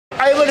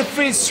Edi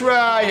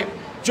Fitzroy,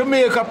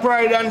 Jamaica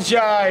pride and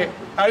joy,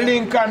 a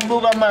Lincoln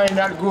booger mind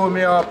that grew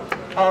me up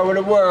all over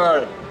the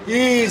world.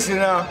 Easy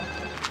now.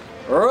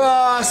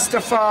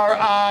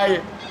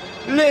 Rastafari,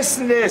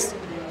 listen this.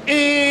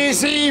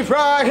 Easy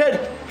right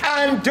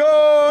and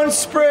don't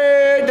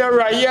spread the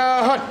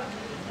riot.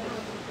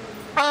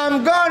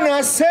 I'm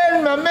gonna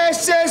send my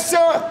message,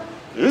 so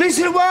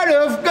listen what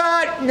I've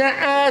got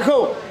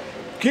now.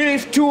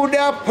 Give to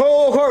the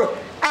poor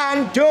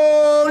and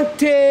don't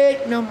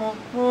take no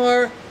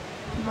more.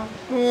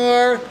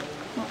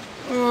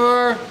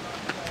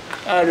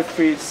 Edi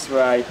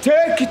Fitzroy,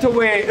 take it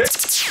away.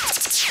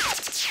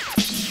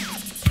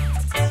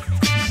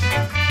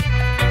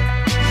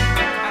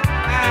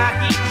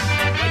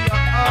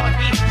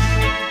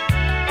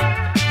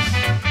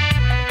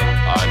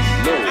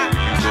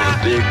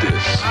 Dig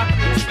this.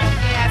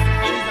 Yes,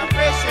 she's a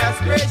precious,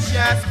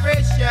 precious,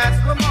 precious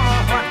woman.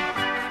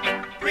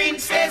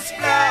 Princess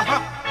Flower.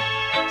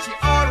 She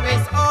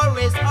always,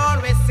 always,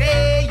 always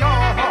say, oh,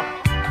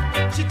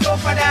 she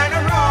tougher than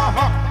a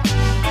raw.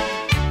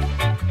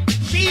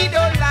 She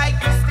don't like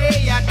to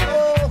stay at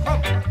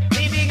home,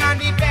 living on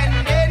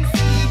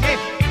dependency.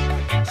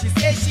 She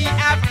says she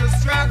have to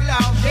struggle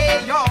all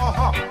day,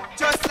 oh,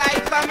 just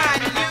like a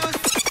man used.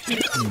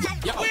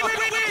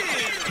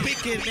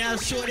 Wicked, now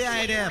show the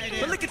idea.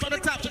 But look it from the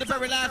top to the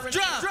very last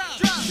drop.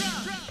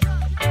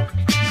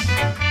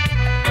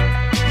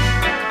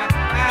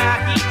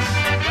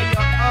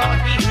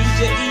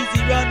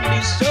 Djeasy run the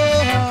show.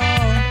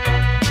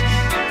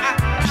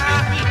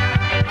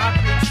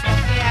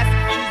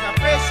 She's a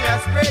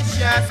precious,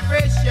 precious,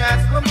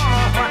 precious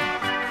woman.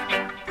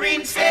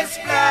 Princess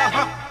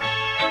Flower.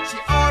 She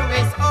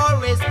always,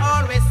 always,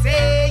 always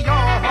say, oh,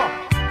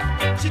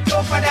 she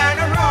tougher than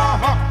a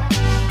raw.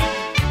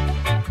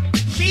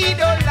 She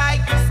don't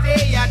like to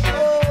stay at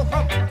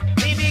home,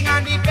 living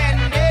on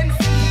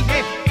dependency.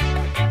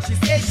 She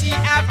says she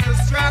have to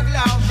struggle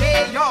all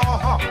day,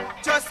 oh,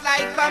 just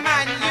like a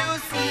man you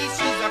see.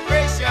 She's a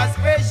precious,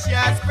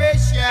 precious,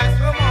 precious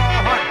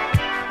woman.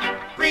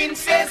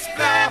 Princess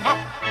Flower.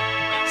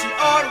 She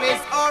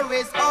always,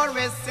 always,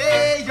 always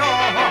say, oh,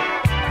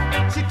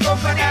 she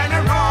tougher than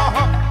a raw.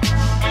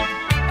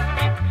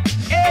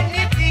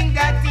 Anything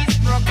that is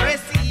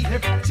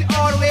progressive, she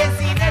always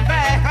in the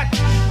back.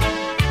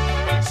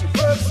 She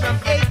works from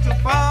 8 to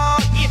 4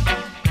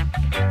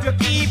 to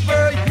keep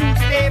her youth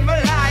them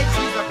alive.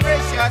 She's a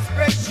precious,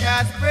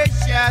 precious,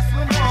 precious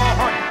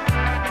woman.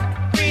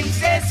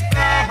 Princess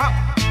Flower.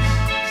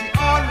 She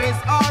always,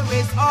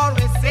 always,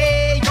 always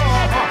say, oh,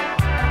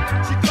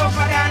 she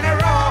tougher than a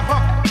raw.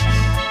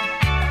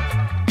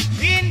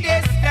 In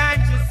this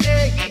time to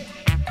say it,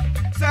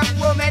 some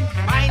woman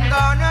mind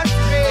gonna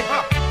stray.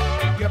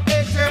 You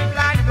better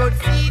plant good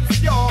seeds,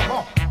 yo,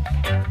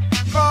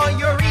 for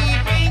your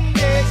reaping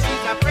day.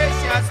 She's a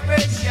precious,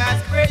 precious,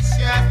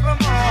 precious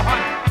woman.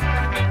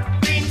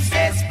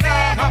 Princess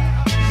Flower.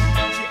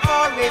 She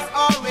always,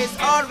 always,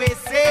 always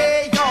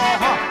say, yo,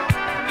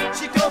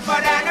 she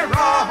tougher than a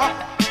raw.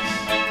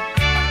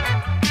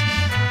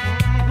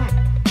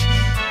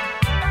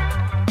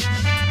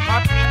 My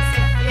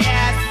princess,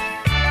 yes.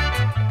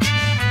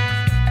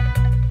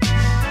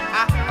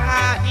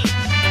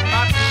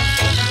 My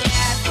princess,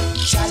 yes.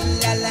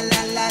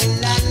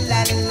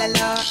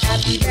 Sha-la-la-la-la-la-la-la-la.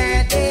 Happy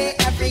birthday,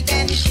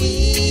 African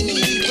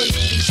people.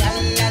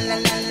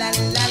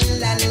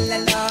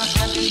 Sha-la-la-la-la-la-la-la-la.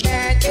 Happy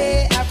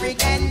birthday,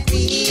 African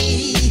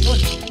people.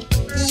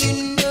 You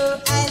know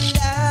I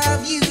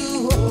love you.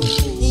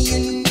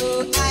 You know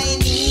I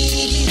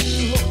need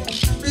you.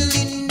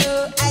 You know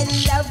I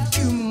love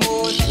you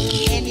more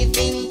than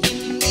anything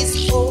in this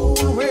whole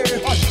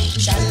world.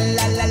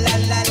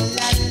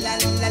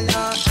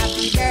 Sha-la-la-la-la-la-la-la-la.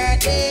 Happy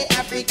birthday,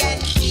 African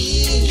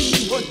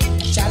people.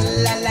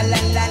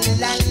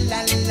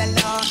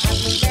 Sha-la-la-la-la-la-la-la-la.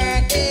 Happy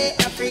birthday,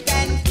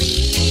 African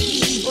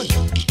people.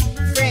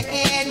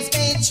 Friends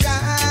may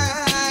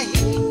try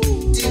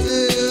to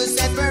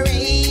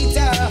separate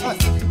us,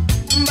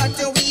 but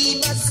we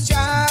must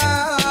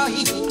try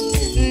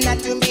not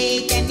to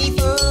make any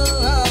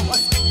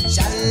fuss.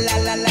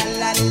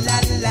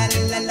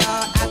 Sha-la-la-la-la-la-la-la-la.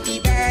 Happy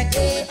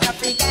birthday,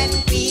 African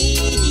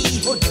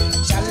people.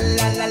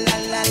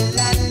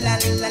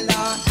 Sha-la-la-la-la-la-la-la-la.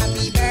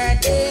 Happy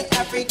birthday,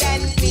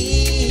 African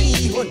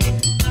people.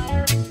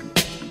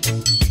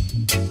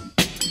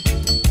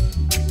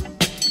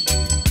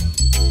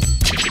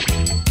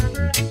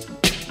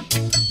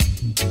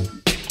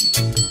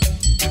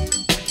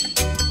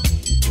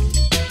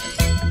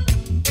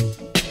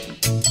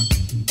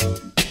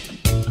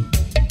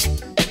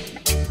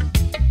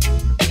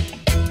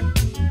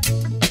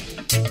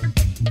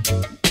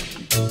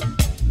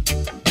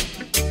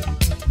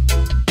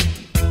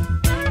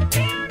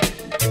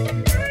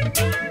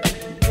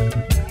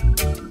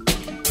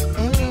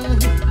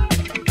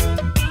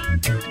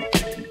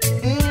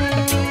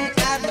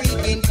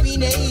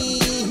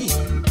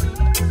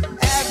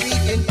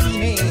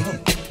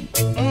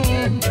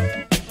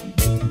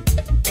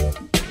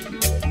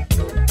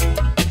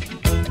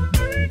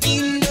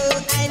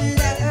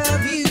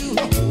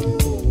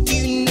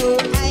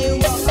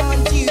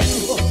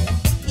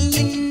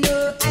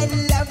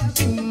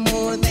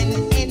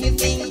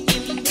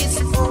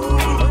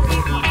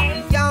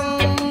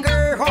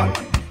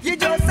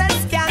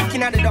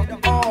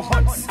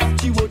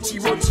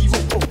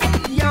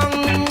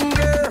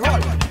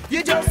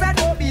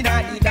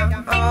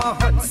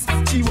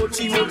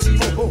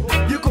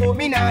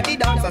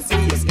 I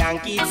say you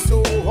skank it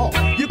so.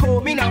 You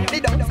coming out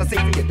the dance, I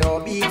say you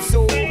dub it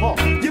so.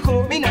 You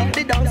coming out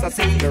the dance, I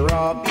say you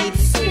rub it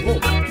so.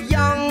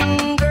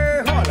 Young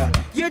girl,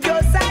 you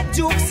just a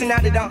jokes in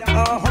the dance.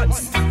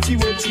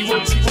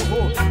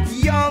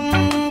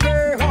 Young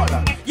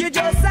girl, you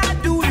just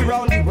a do it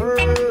round the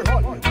world.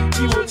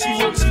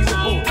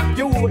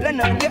 You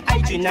holding on your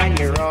hygiene and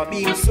your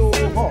rubbing so.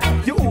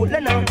 You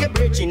holding on your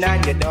birching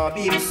and your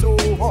dubbing so.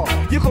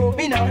 You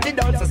coming out the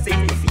dance, I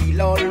say you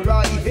feel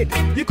alright.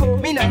 You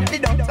coming out the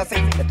dance, I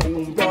say you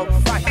don't rock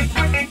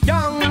fight.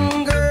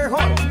 Young girl,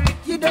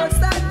 you just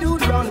start to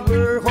run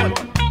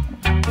world.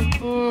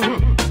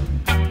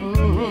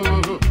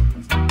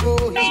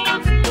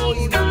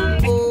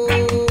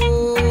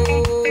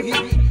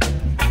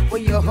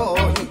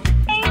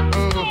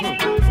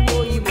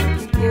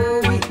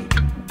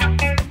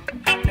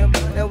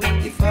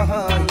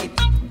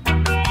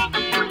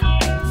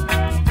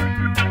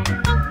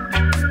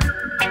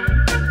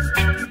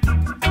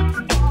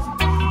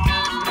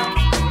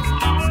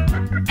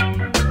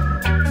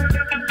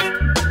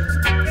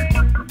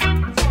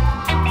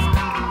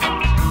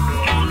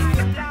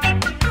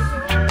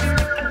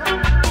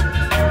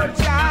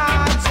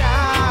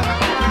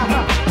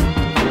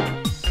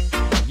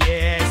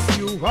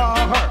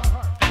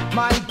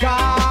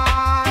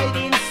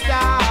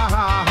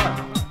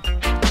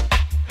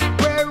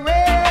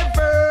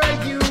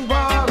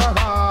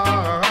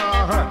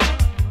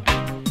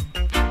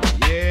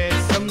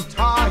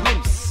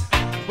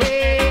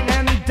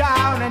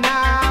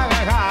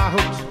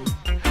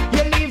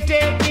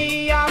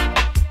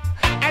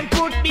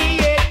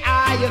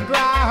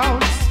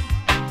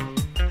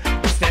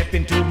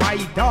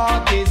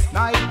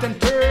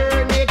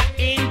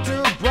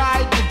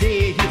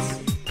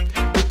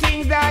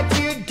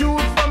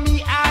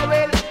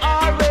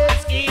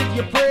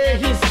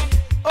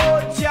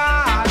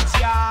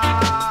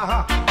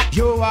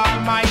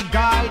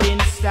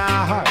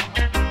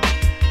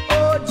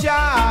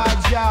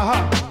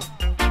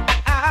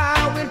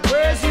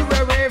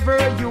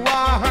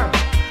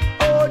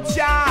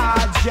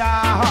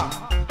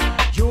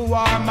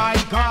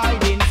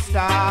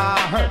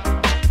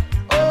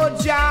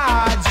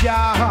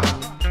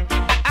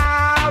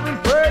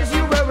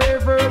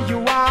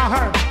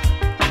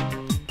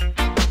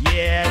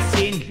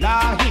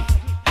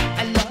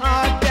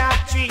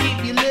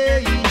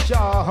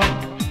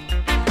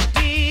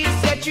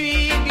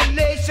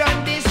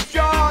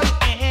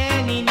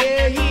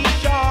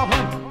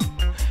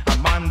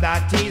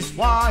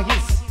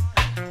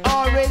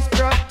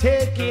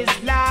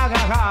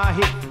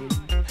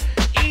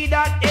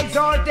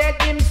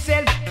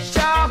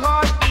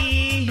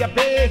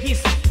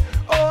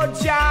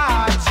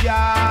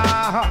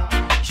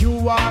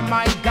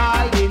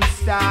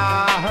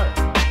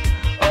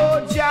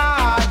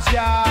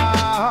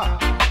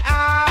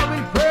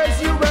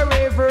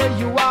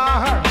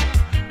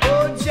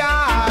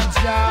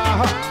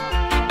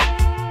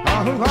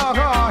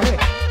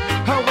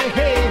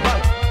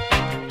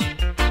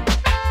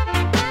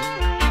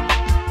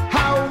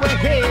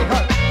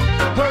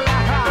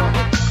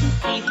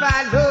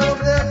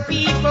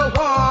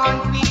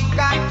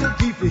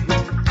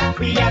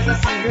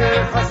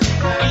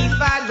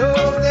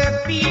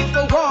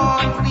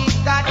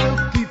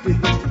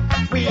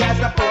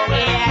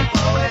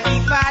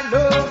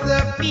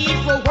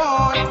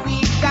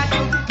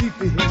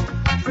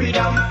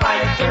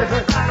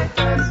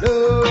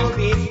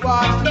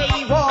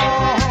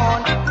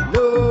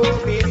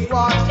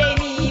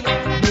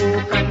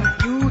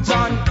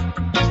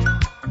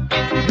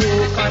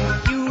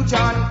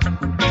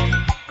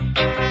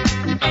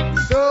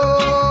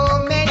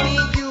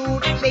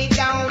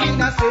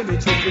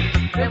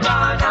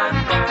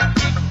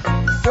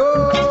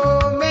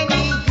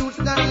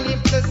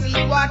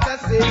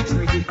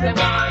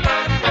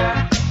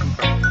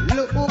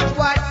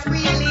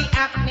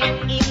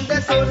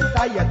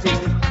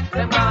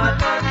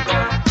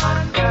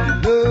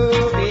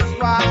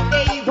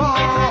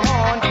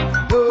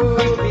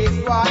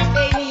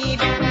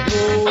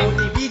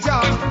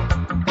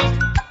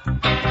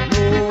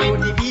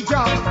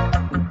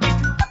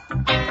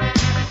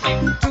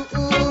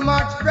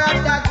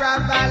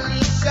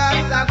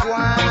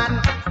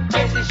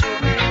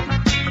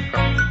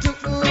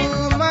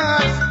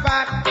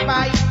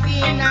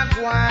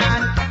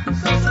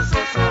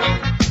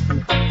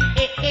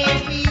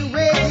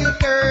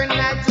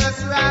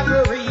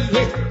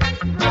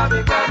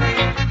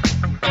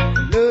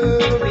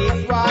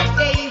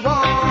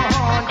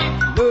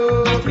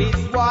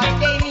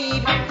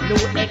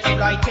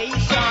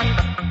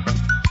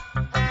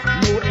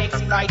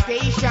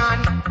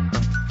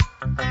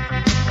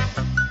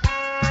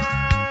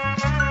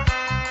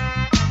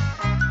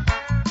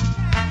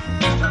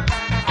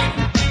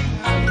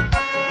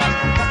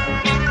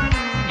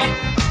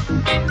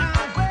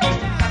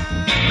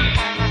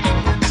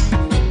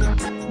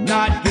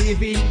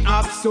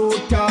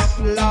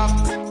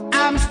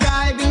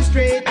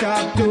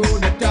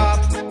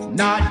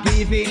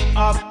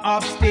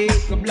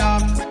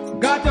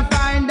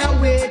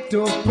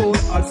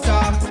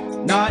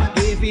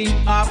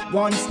 giving up,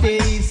 won't stay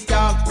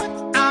stuck.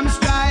 I'm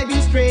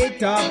striving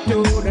straight up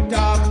to the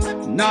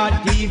top,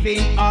 not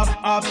giving up,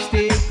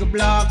 obstacle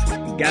block.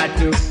 Got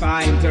to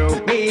find a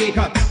way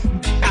up.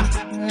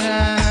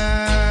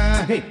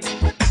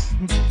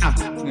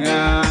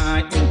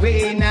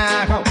 Way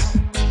now.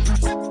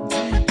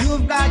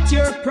 You've got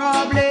your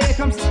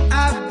problems,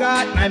 I've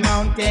got my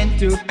mountain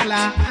to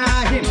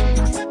climb.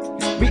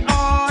 We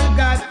all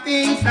got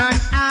things on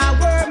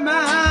our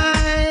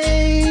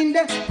mind.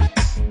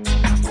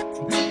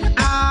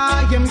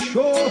 I am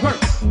sure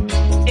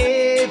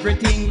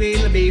everything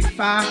will be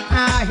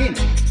fine,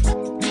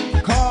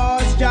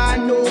 'cause I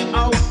know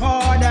how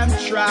hard I'm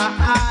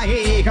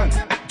trying.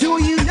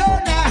 Do you know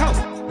now?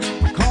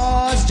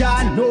 'Cause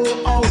I know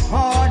how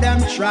hard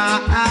I'm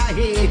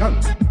trying.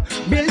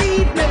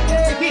 Believe me,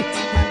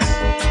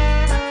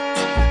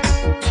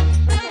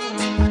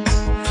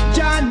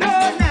 I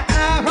know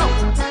now.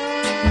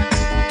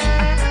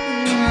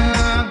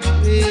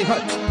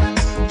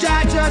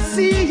 I just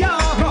see you.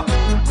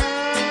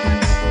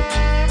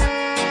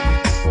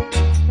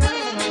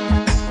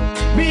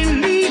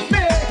 Believe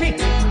me.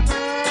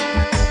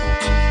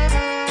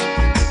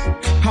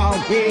 How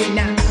we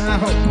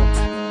now.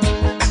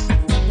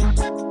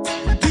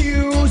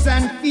 Dues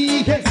and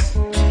fees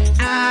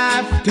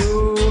have to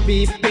be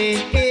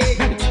paid.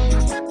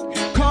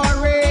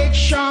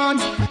 Correction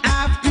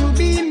have to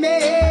be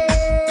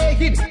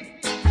made.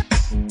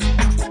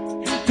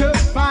 To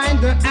find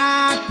the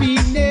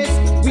happiness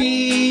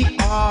we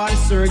all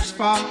search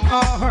for.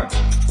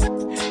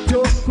 To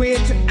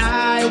quit,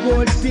 I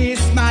would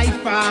diss my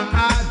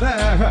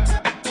father.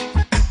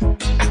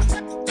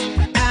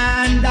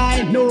 And I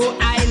know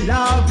I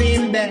love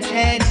him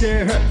better.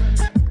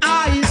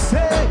 I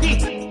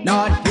say,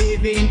 not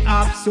giving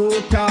up, so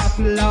tough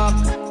luck.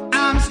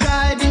 I'm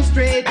striving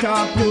straight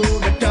up to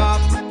the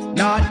top,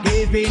 not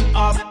giving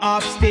up,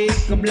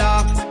 obstacle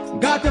block.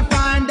 Got to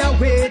find a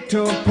way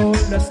to pull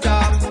the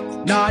stop,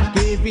 not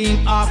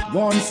giving up,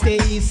 won't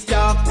stay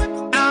stuck.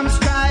 I'm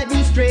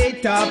striving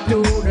straight up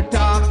to the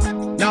top,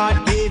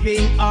 not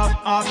giving up,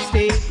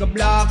 obstacle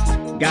block.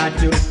 Got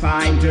to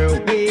find a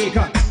way.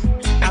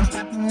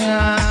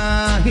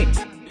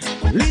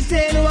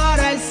 Listen what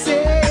I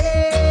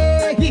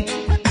say.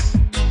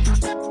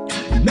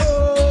 No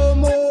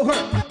more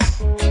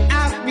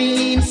I've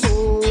been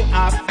so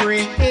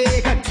afraid.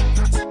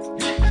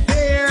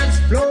 Fears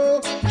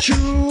flow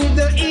through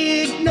the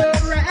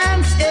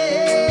ignorance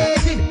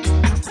aid.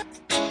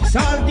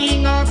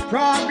 Solving a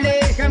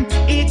problem,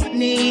 it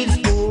needs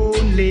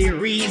only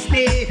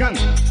reason.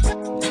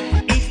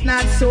 It's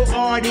not so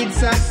hard,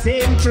 it's a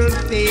simple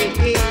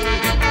thing.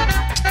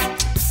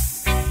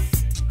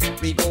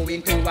 We go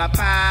into a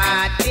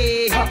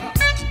party,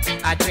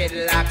 a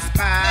dreadlocks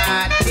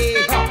party.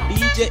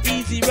 DJ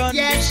Easy run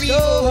yes, the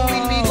show.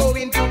 we go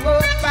into a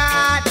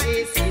party,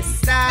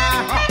 sister.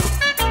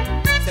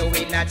 So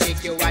we not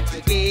take you what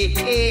you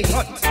get.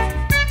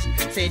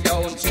 Say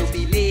don't you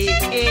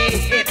believe.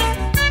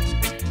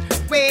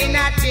 We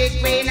not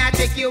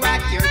take you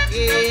what you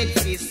get,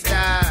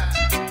 sister.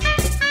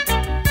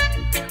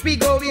 We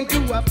go into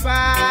a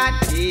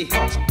party,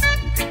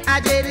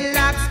 a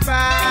dreadlocks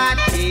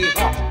party.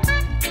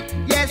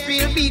 Yes,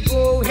 we'll be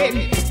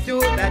going to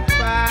that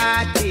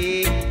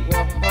party.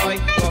 Boy.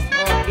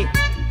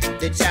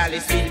 The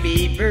chalice will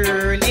be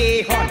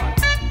burning.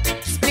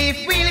 Spliff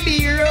will be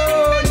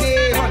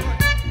rolling.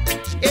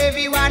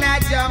 Everyone a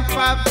jump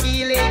up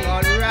feeling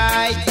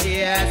alright.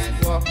 Yes,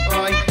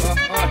 boy.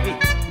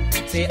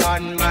 Say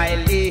on my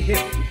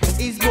left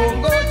is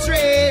Bongo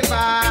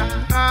Trevor.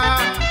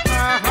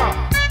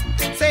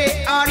 Say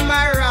on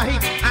my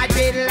right I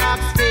did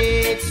Locks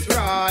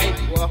Fitzroy.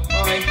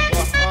 Boy.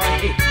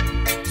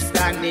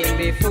 Standing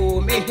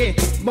before me,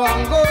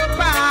 Bongo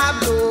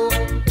Pablo,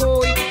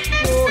 boy.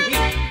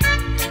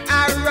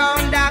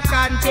 Around the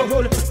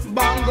control,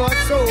 Bongo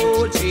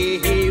Soji,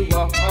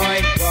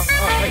 boy.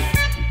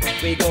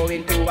 We go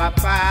into a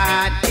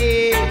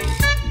party,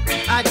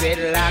 a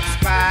dreadlocks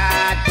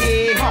party.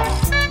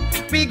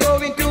 We go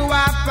into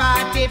a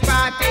party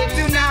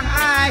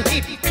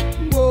tonight,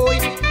 boy.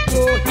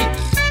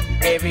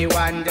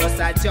 Everyone does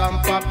a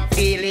jump up,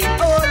 feeling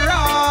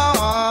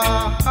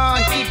alright,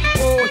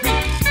 boy.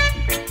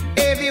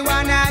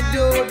 Everyone a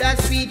do the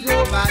sweet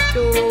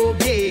overdose,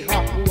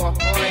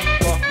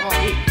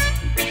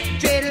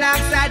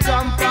 dreadlocks a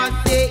jump up,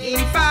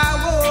 staying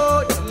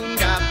forward in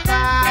the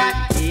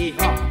party,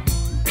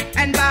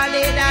 and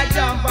ballet a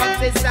jump up,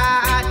 say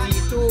start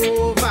it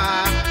over,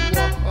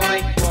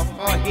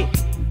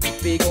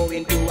 we go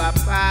into a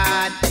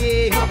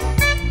party,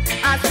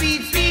 a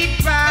sweet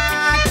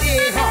party,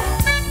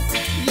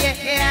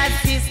 yeah,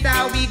 sister,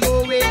 we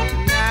going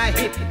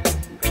tonight,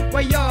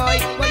 why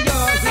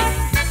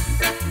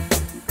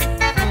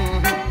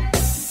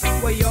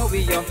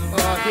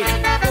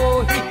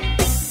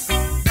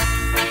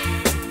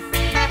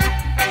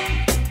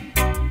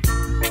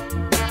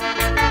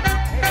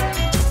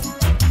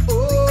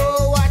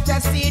oh, what a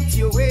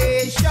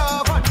situation.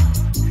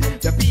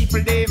 The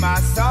people they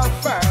must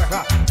suffer.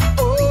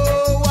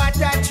 Oh, what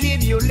a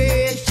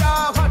tribulation.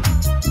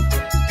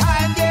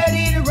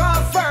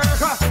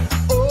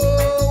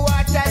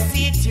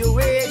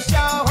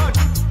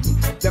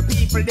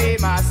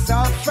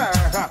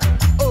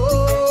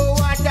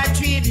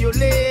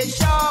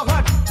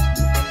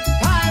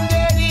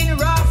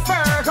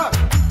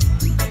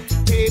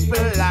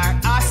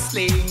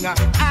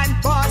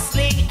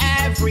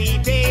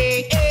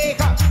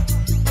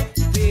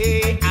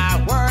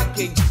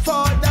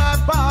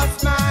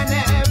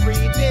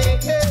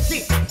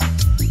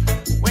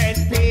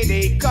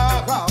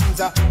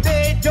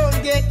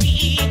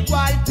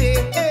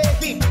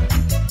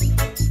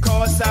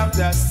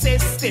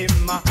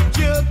 them.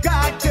 You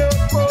got to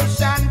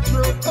push and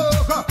through.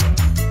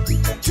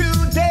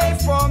 Today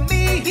for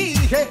me,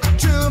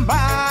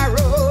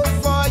 tomorrow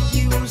for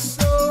you.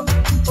 So,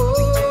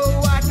 oh,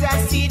 what a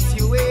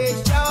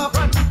situation.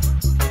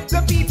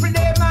 The people,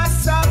 they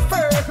must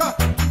suffer.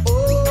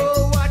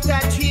 Oh, what a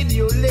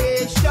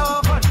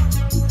tribulation.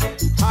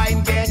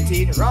 I'm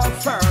getting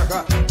rougher.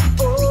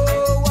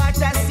 Oh, what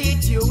a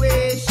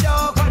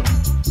situation.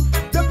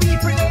 The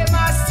people, they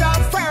must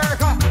suffer.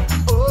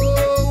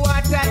 Oh,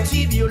 what a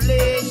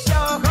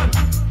tribulation.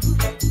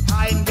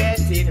 I'm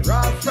getting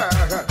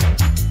rougher.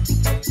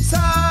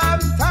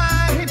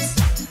 Sometimes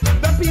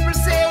the people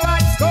say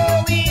what's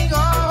going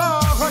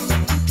on.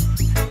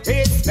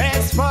 It's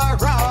best for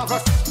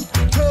us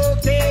to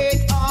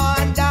get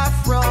on the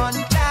front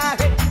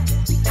line.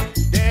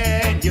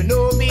 Then you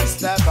know,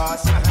 Mr.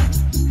 Boss,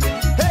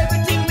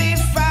 everything be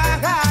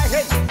fine.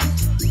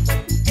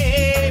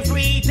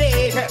 Every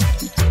day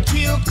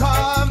you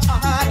come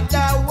at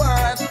the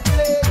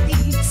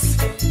workplace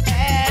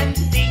and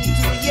think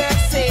to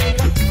yourself,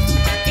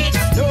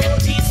 it's no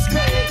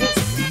disgrace.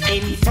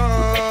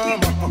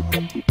 Informer,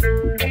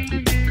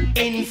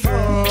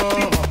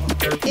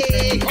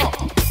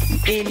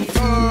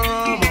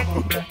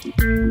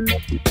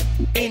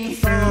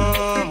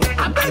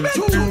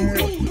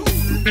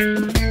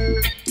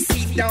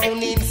 sit down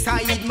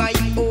inside my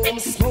home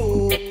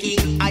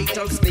smoking,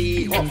 I'll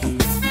stay off.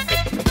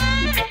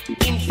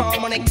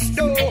 Informer next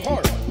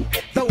door,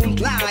 don't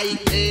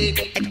like it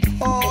at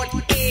all.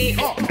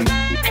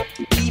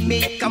 He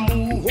make a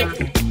move,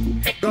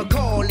 go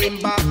call him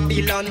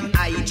Babylon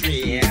I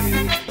dream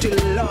to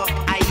lock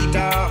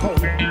Idaho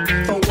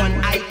for one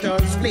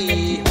idol's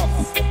play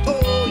off.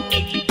 Oh,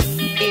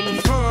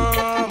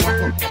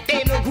 informer,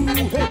 they know who.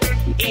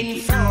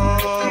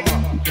 Informer,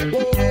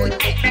 oh,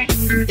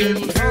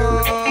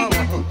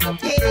 informer,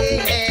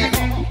 yeah,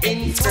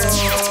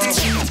 informer.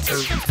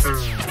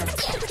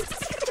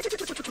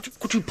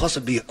 Could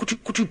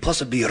you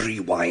possibly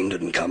rewind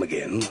and come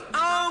again?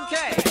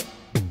 Okay.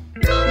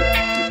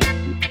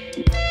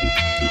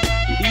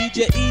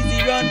 Djeasy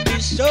run the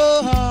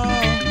show.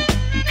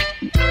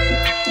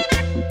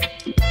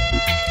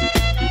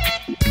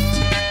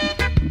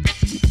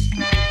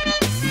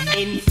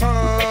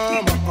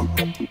 Informer,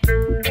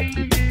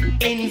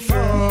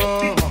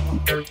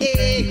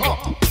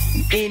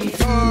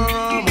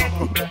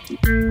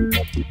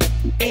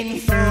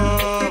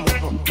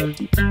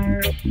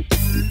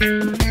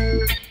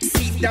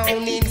 sit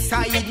down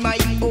inside my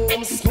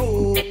home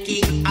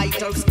smoking,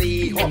 I'll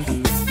stay off.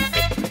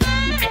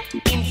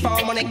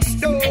 Informer next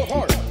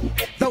door,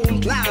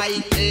 don't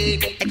like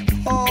it at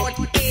all.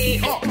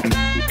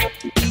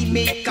 He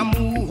make a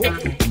move,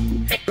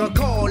 go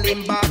call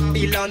him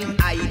Babylon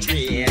I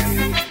dream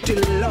to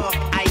lock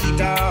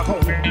Idaho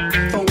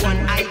for one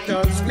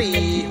idol's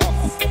play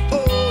off.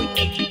 Oh,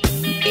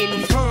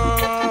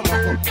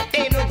 informer,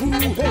 they know who.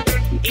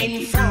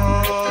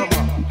 Informer,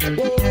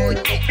 oh,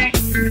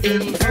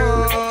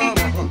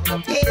 informer,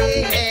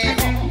 yeah,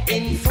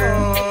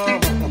 informer.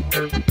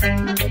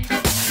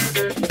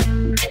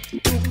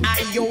 Took I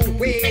your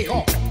way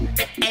up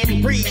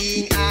and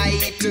bring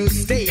I to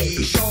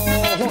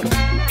station,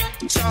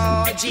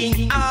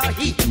 charging a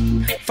heat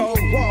for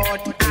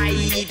what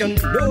I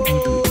don't know.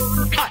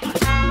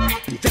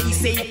 They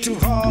say to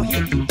her,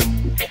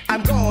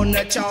 I'm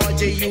gonna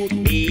charge you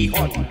a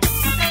hun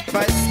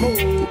for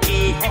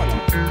smoking hun.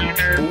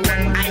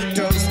 One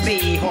idol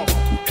stay home.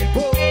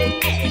 Oh,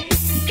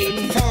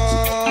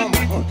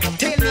 informer,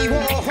 tell me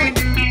what.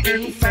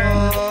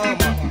 Informer,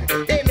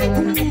 tell me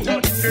who.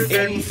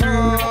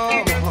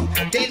 Informer,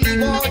 tell me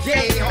what.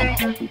 Yeah.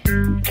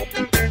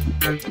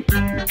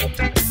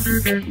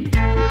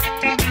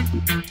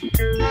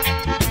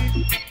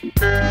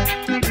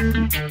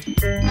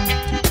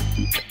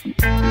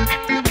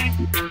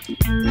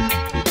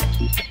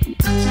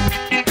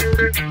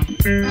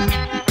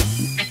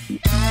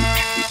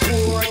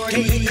 Court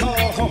they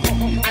come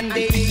and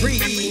they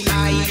bring I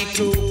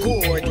to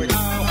court.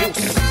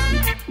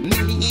 Me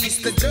is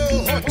the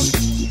judge.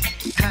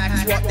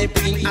 That's what they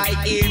bring I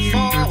here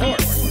for.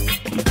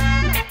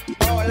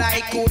 All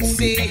I could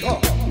say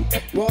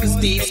was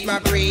this my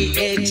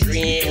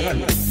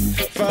brethren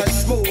for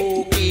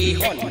smoky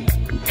hun.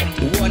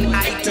 One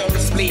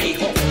idol's play.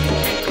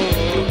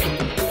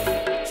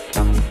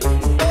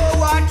 Oh,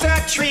 what a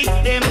trick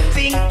them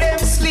think them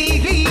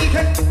sleep.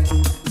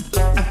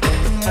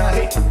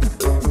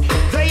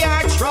 They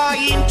are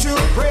trying to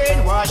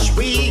brainwash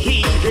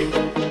we.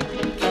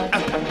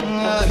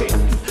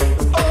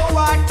 Oh,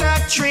 what a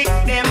trick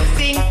them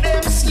think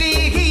them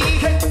sleep.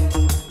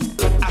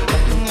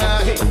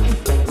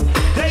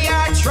 They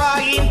are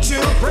trying to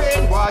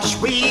brainwash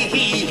we.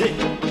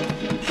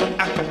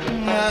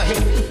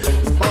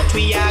 But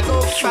we are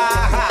go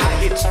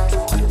fight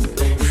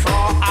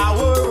for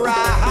our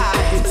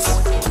rights.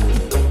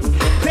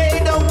 They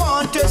don't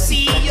want to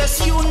see us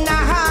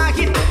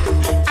unite.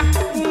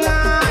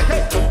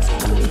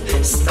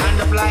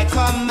 Stand up like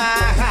a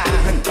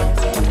man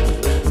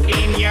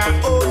in your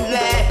own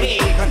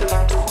land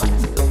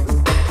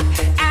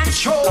and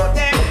show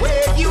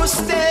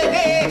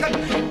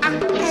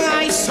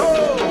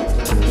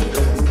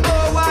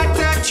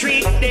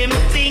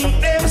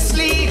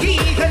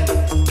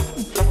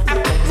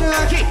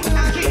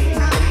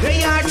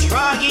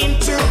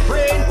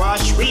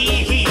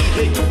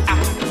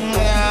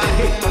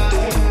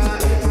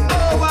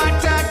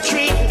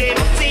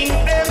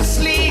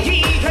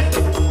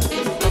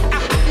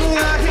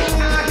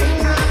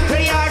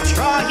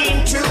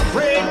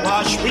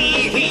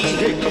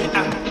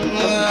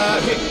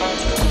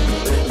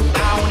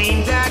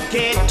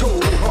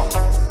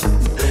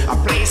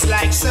place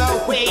like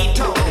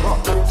Soweto.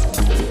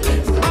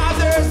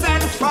 Mothers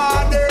and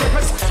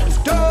fathers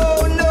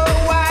don't know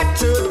what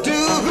to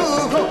do,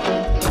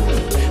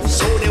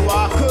 so they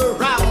walk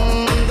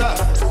around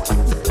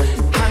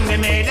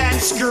condemned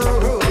and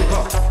screwed,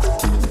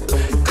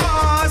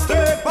 'cause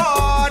their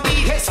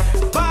body is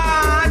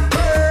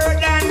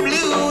battered and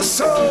blue.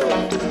 So,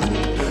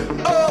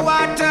 oh,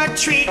 what a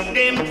treat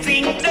them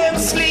think them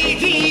sleep.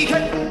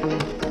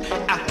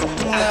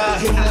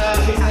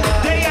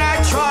 They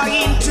are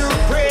trying to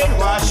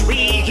brainwash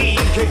we.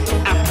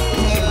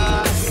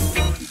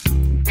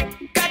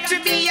 Got to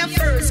be a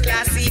first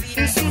class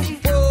citizen,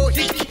 oh,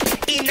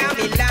 in a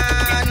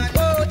Milan,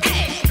 oh,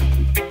 hey.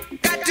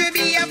 Got to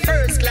be a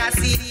first class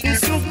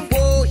citizen,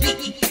 oh,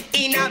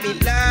 in a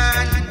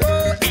Milan,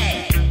 oh,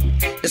 hey.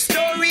 The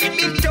story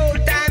been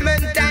told time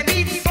and time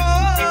before.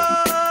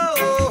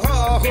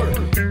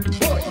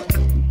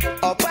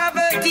 Oh,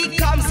 poverty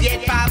comes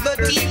yet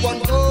poverty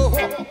won't go.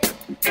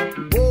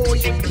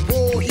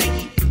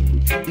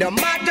 No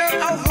matter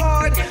how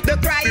hard the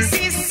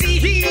crisis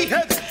seems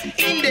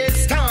in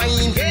this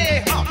time,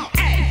 yeah,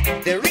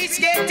 the rich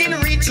getting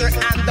richer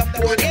and the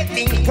poor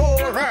getting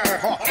poorer.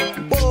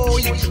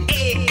 Boy,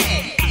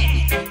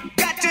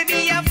 got to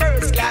be a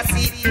first class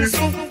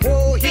citizen,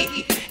 boy,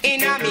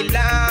 in a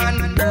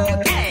Milan.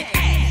 Boy,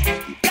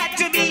 got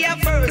to be a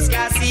first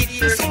class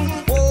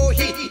citizen, boy,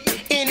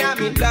 in a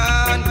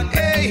Milan.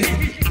 Hey,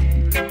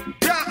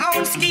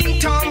 brown skin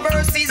Tom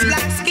versus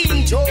black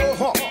skin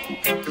Joe.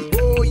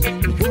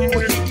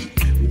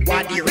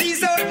 What the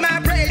result, my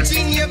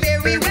brethren, you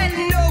very well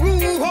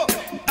know.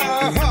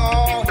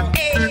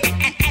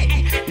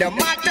 No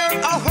matter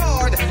how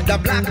hard the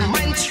black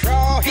man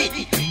try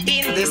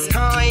in this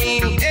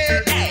time,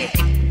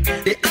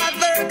 the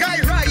other guy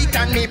right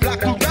and the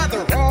black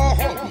brother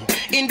wrong.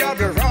 In the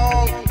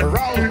wrong.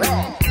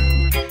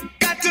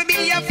 Got to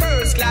be a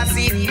first class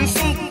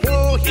citizen,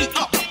 boy,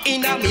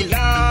 in a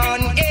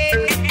Milan.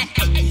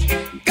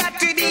 Got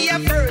to be a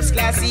first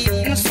class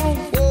citizen,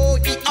 boy,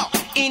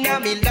 in a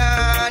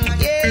Milan,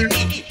 yeah.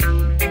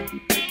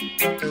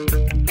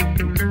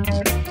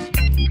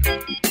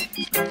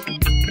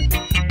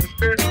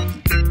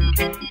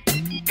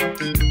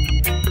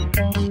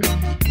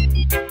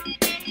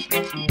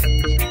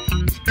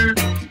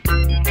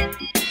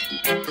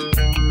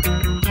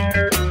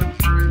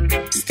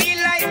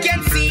 Still I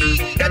can see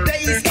the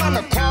day is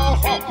gonna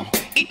come.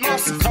 It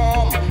must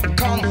come.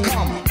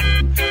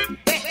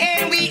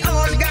 And we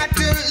all got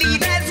to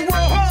live as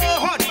one.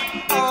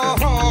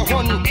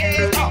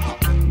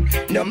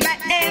 No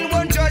man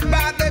won't judge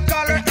by the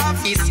color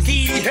of his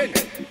skin,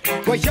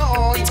 but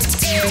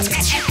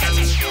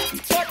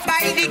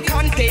by the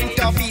content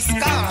of his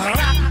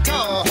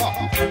character.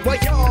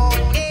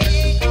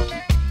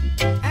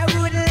 I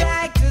would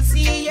like to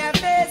see your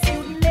face,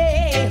 you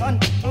neon,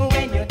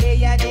 when you're there,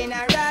 your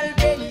general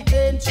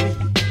penitentiary.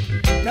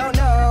 No.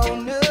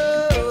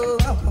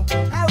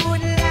 I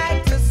would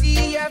like to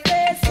see your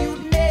face, you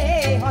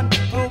neon,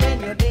 when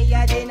you're there,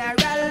 your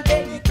general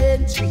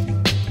penitentiary.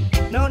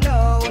 No.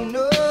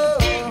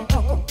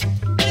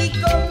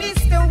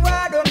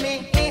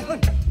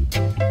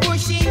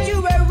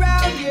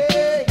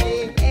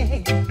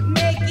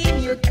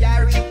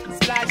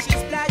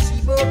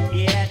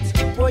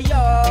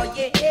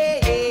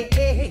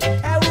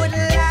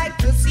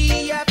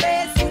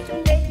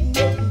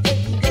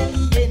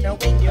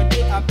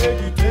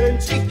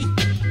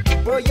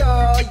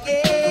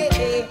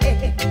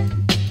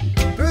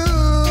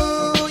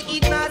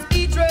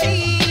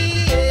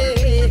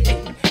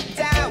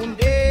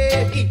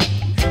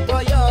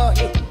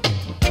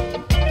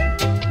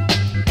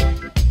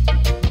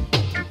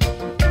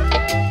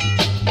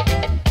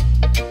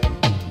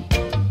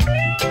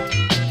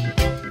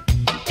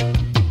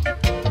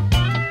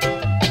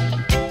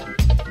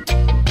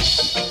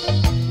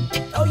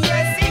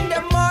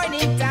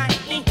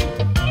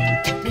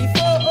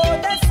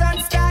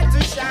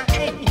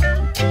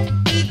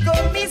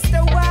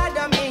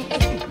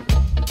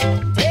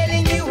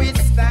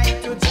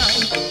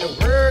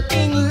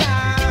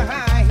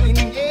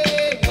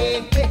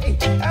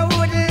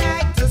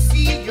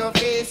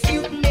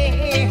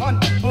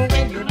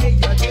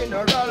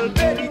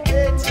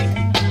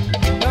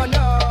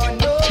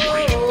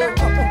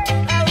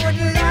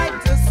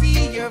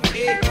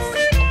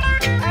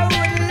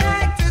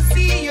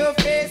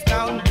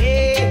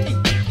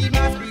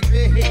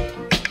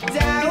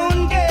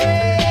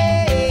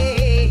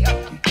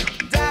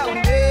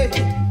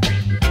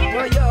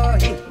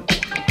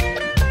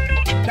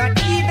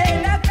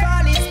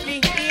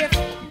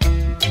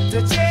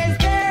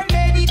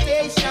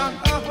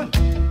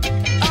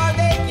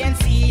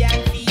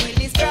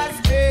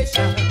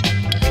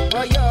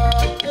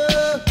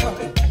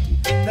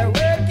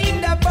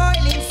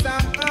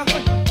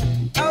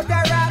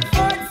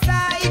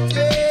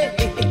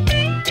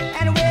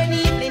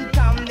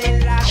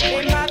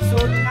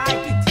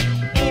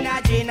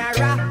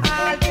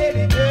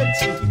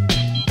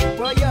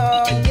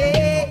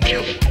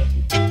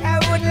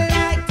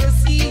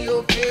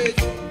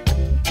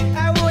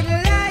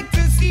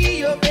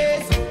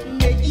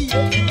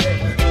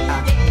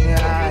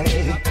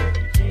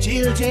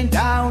 children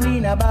down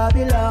in a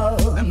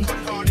Babylon.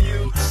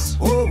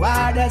 Oh,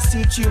 what a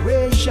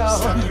situation.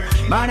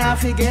 Man, I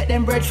forget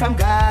them bread from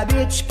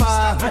garbage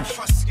pot.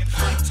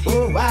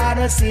 Oh, what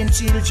a sin,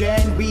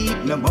 children weep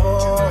no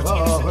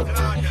more.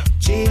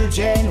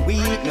 Children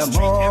weep no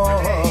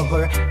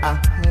more.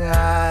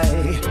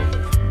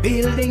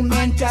 Building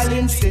mental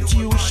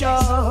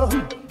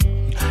institution.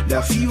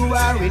 The few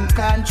are in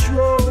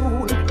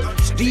control.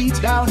 Deep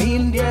down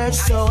in their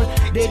soul,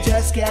 they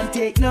just can't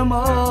take no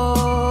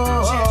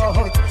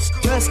more.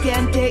 Just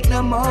can't take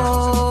no more.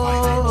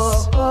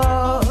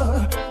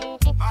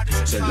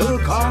 So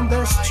look on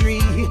the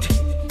street,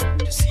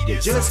 they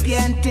just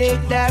can't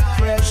take that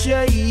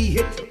pressure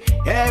heat.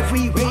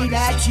 Every way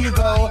that you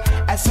go,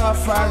 a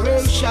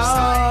sufferation,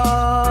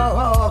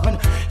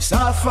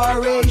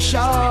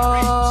 sufferation,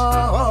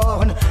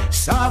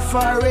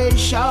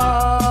 sufferation.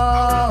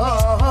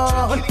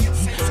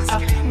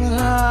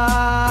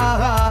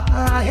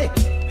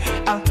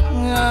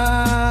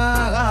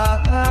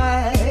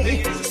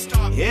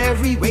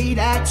 Every way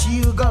that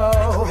you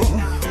go,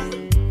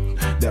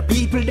 the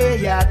people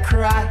they are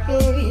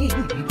crying.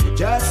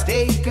 Just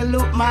take a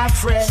look, my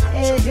friend,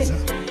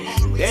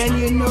 then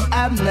you know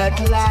I'm not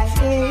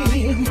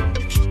lying.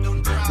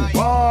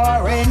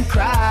 War and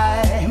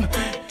crime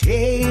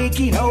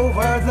taking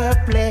over the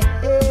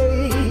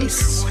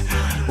place.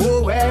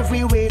 Oh,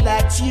 every way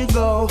that you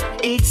go,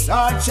 it's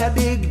such a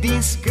big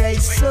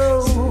disgrace.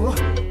 So,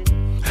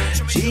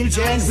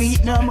 children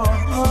weep no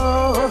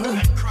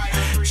more.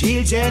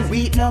 Children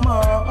weep no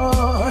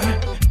more.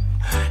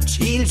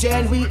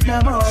 Children weep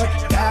no more.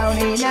 Down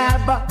in a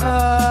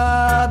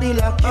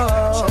Babylon.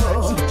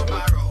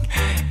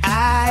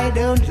 I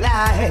don't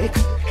like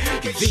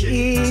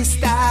this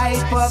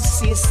type of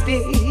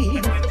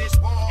system.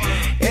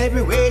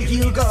 Everywhere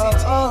you go,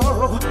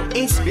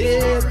 it's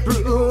big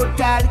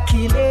brutal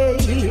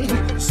killing.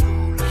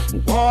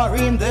 War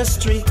in the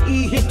street,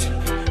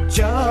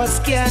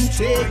 just can't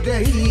take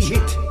the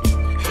heat.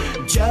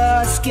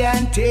 Just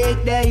can't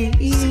take the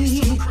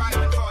heat.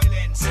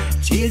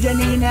 Children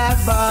in a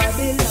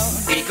Babylon.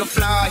 We can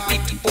fly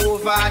it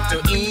over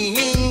to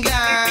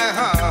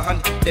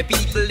England. The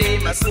people they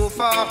must so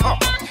far.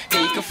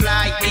 They can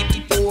fly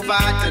it over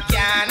to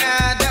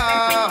Canada.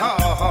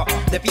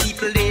 The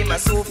people they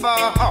must so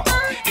far.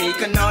 They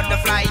cannot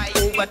fly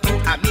over to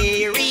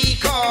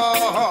America.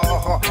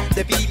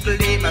 The people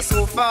they must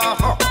so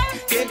far.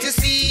 Can't you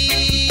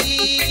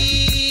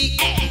see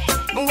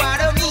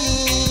what I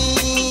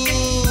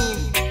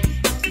mean?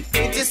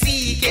 Can't you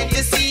see? Can't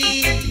you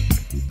see?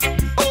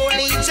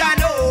 Only Jah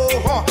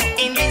know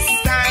in this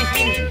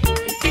time.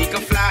 We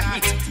can fly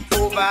it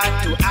over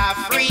to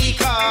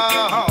Africa.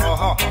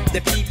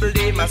 The people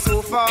they must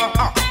so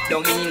far.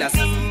 Down in a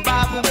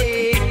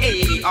Zimbabwe,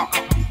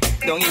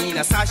 down in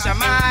a Sasha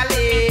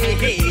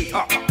Mali,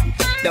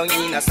 down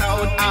in a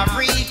South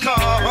Africa,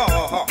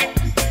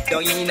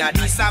 down in a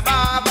Addis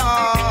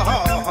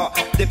Ababa.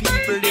 The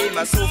people they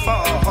must so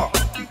far.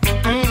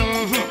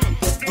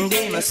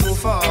 They must so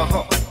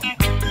far.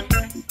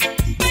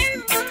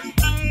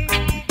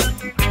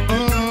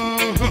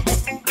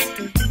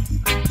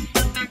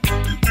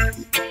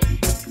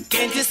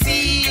 Can't you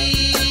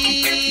see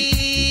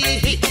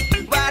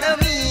what I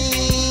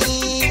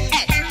mean?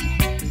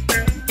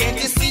 Can't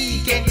you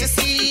see? Can't you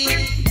see?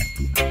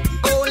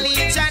 Only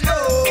Jah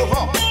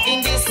know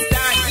in this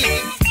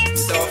time.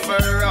 So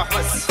for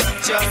us,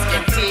 just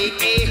can't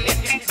take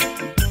it.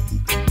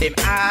 Them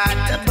at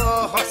the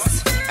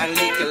boss and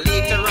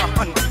later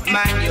on,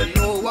 man, you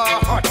know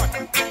what?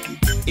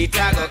 It a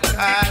go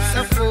cause a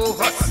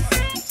fuss.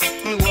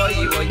 Why,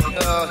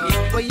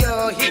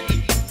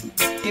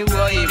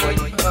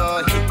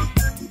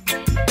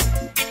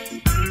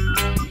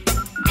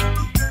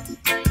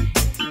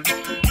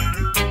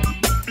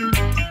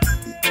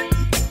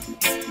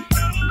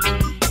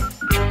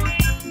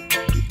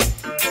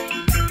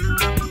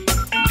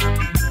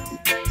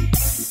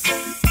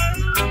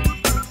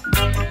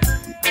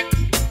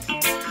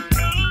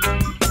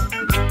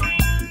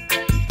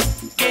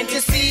 can't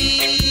you see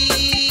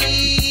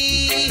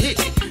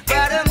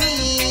what I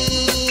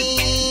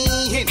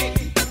mean?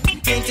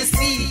 Can't you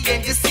see?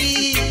 Can't you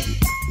see?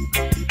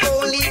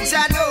 Only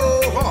Jah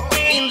know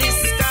in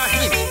this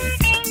time.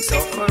 So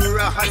for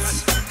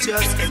us,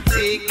 just can't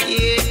take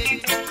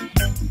it.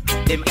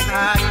 Them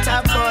heart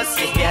a bust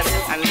here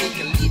and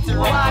little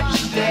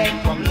watch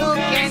them come look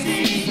and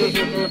see.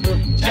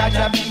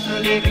 Jah people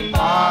live in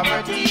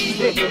poverty.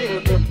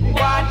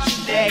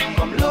 Watch them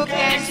come look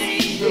and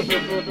see.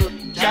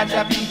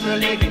 Jah people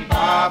live in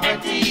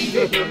poverty.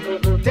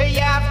 Day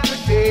after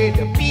day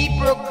the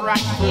people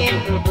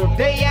crying.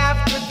 Day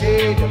after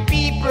day the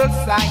people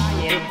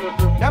sighing.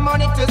 No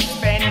money to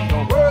spend,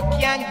 no work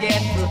can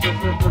get.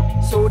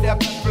 So the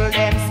people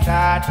them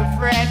start to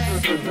fret.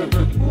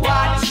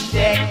 Watch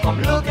them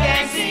come look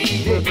and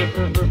see.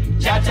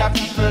 Jah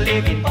people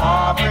live in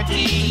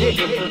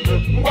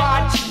poverty.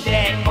 Watch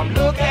them come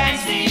look and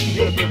see.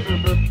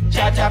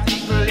 Jah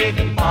people live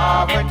in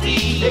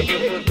poverty.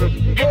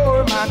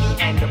 Poor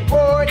mommy and the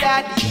poor daddy.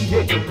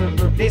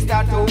 daddy. They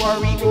start to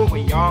worry over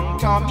young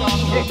Tommy.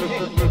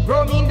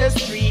 Roaming the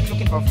street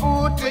looking for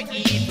food to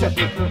eat.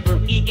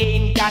 He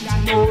ain't got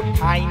no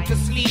time to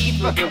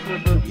sleep.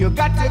 You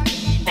got to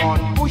keep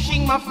on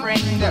pushing, my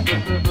friend.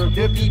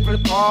 The people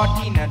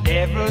caught in a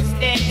devil's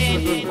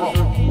den.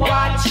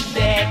 Watch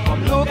them,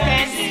 come look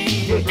and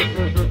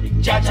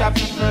see. Judge of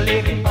people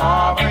live in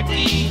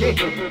poverty.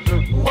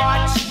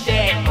 Watch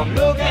them, come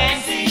look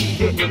and see.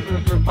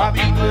 My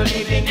people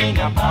living in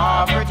a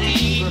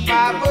poverty.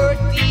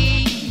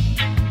 Poverty.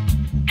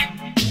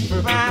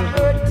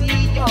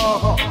 Poverty,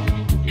 oh.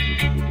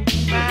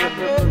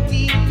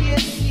 Poverty, you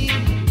see.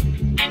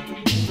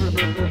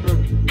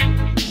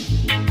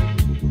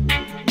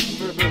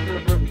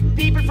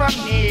 People from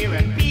near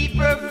and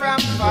people from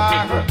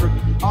far,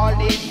 all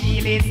they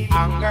feel is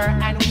hunger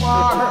and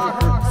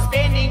war.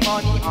 Spending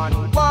money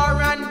on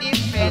war and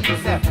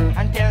defense,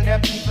 and tell the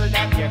people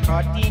that you're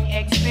cutting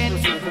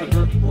expenses.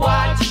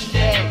 Watch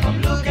them,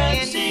 come look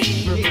and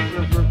see.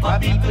 My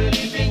people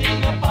living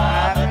in a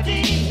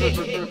poverty.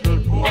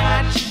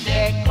 Watch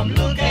them, come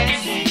look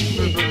and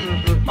see.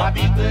 My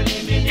people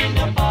living in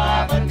a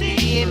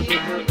poverty.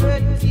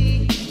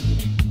 Poverty.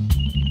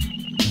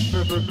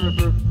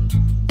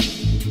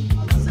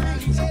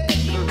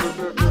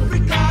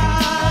 Africa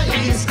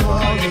is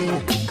calling,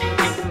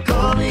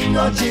 calling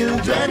our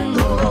children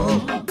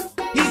home.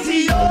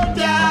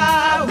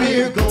 Ethiopia,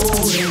 we're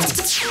going.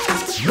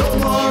 No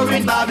more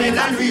in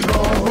Babylon we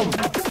roam.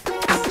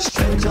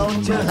 Stretch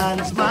out your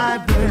hands, my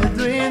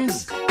brethren.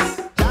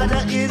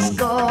 Dada is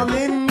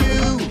calling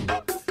you.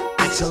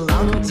 It's a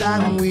long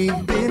time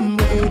we've been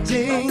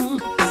waiting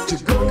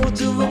to go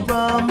to the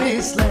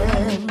promised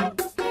land.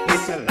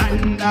 It's a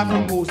land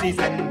of Moses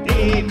and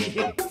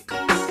David,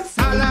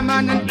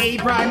 Solomon and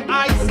Abraham,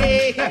 I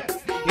say.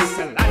 It's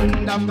a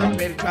land of the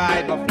 12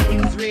 tribes of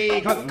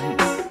Israel.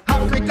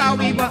 Africa,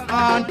 we were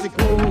on to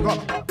go.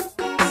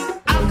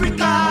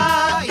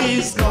 Africa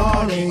is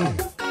calling,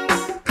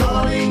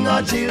 calling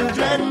our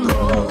children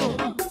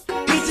home.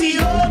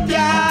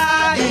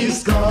 Ethiopia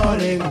is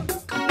calling,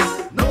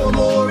 no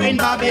more in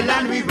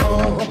Babylon we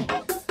roam.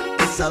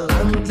 It's a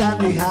long time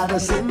they had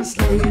us in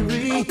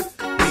slavery.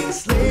 They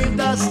enslaved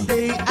us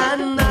day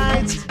and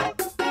night.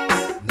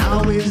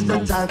 Now is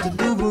the time to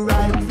do the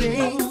right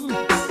thing.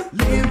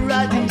 Live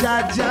right in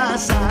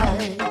Jaja's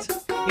sight.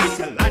 It's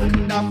a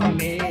land of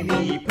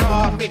many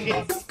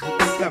prophets.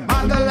 The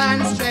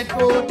motherland stretched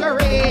forth the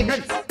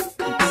rails,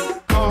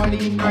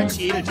 calling her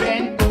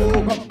children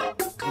home.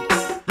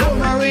 No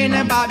more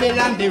in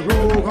Babylon they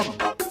roam.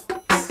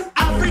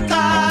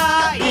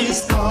 Africa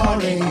is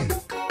calling,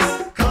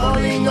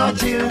 calling our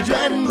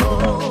children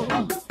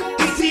home.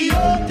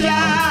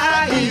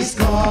 Ethiopia is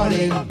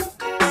calling,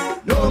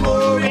 no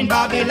more in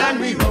Babylon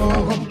we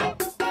roam.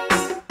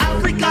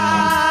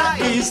 Africa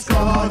is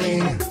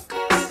calling,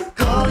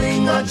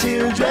 calling our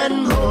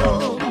children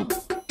home.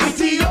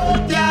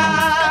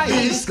 Ethiopia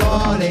is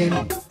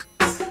calling,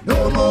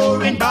 no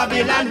more in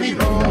Babylon we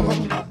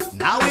roam.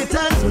 Now it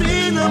has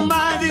been a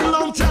mighty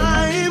long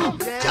time.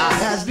 Jah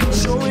has been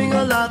showing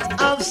a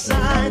lot of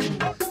sign.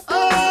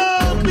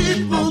 Oh,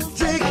 people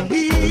take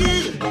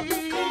heed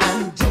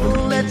and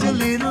don't let your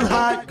little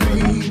heart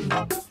grieve.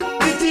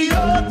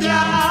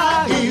 Ethiopia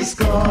is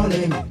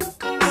calling,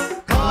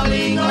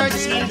 calling our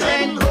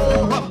children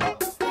home.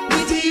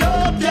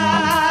 Ethiopia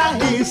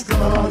is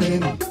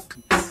calling,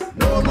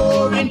 no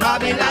more in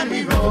Babylon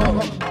we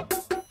roam.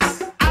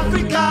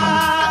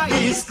 Africa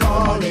is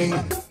calling,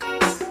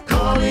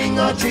 calling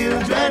our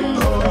children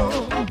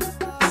home.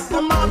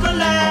 The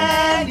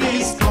motherland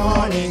is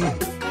calling,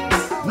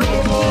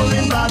 no more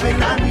in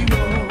Babylon we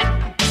roam.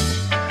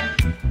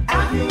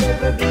 Have you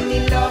ever been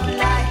in love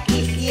like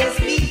this? Yes,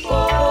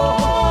 before.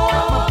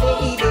 My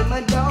baby,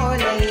 my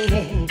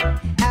darling.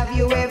 Have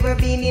you ever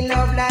been in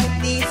love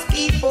like this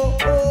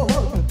before?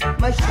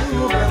 My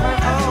sugar, my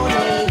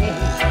honey.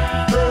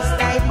 First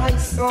time I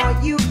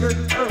saw you, girl,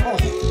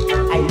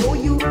 I know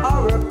you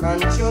are a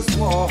conscious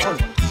one.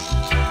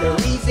 The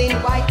reason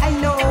why I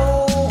know,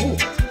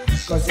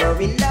 'cause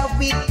you're in love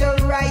with the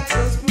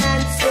righteous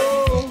man. So,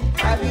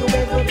 have you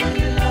ever been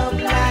in love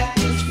like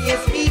this?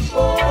 Yes,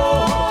 before.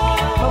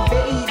 My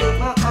baby,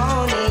 my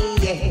honey,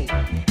 yeah.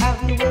 Have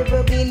you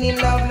ever been in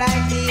love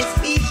like this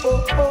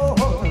before?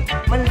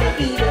 My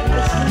lady,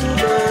 my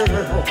sugar.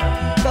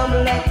 Come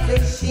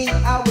let's share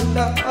our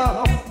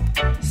love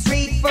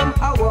straight from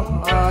our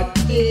heart,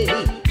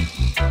 yeah.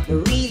 The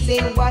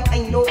reason why I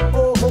know,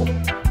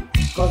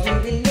 'cause we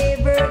will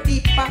never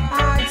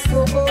depart. So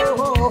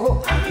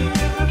have you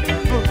ever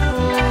been in love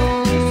like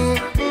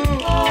this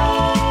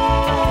before?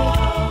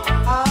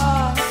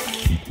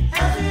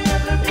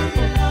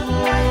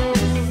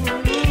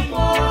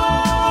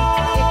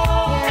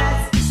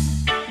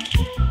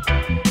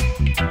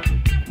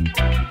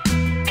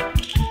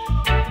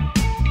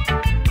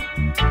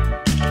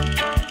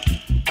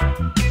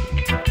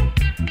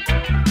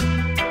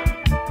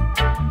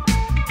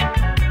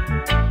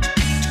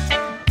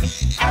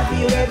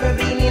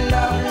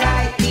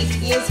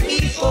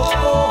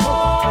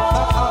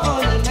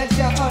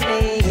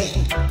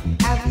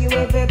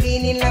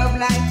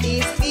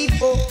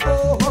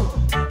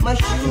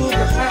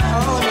 sugar, my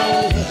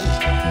honey.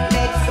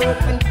 Let's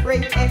hope and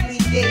pray every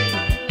day.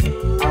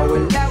 Our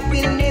love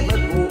will never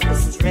go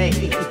astray.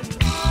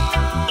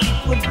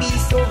 It would be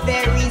so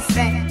very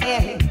sad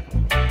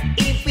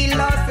if we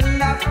lost the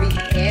love we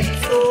had.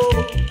 So,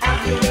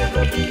 have you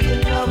ever been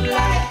in love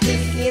like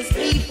this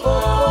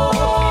before?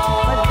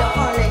 My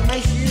darling, my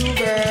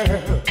sugar,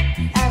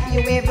 have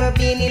you ever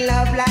been in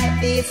love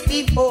like this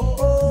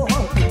before?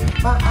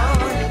 My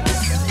honey,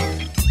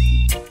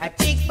 I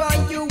take for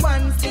you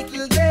once,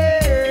 little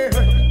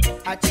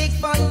girl. I take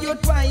for you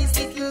twice,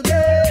 little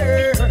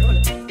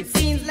girl. It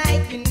seems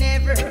like you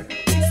never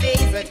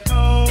stays at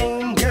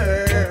home,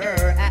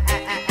 girl.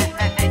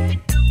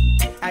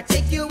 I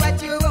take you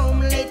at your home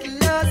late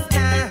last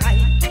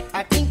night.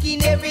 I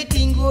thinking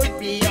everything would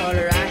be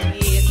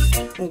alright.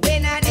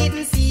 When I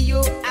didn't see you,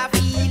 I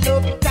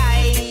feel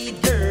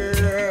uptight,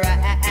 girl.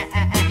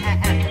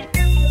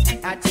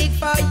 I take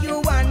for you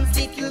once,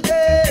 little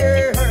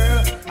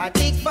girl. I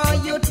take for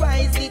you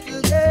twice,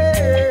 little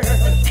girl.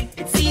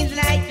 It seems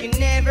like you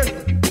never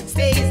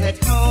stays at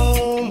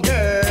home,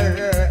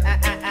 girl.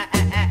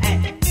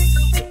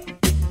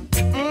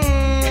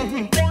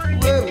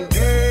 Whoa,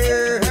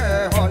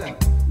 girl.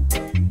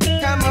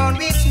 Come on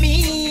with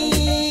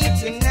me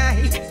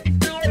tonight.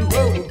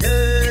 Whoa,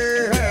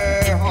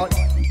 girl.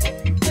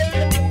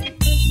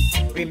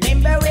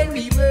 Remember when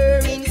we were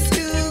in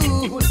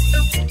school?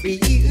 We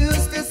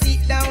used to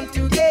sit down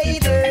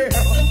together.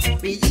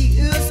 We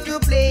used to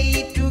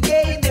play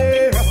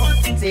together.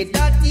 Say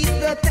that is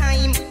the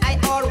time I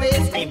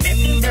always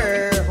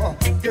remember,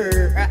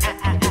 girl.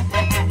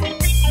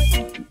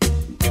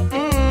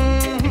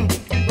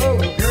 Oh,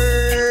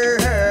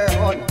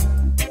 girl.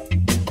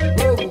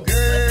 Oh,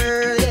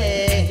 girl,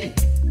 yeah.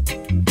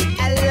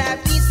 I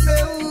love you so,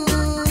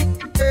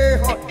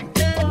 girl.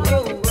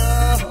 Oh,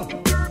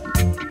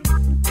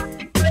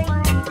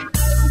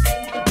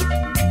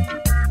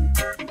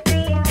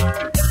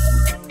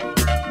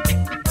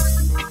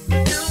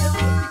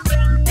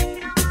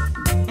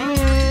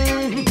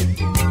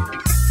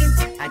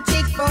 I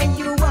take for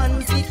you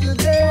once, little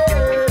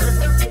girl.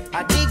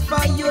 I take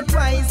for you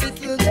twice,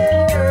 little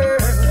girl.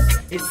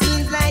 It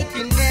seems like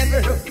you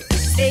never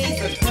stay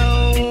at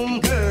home,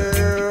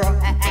 girl.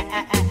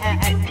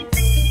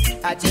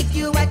 I take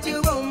you at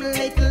your home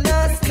late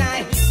last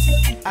night.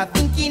 I'm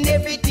thinking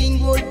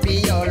everything would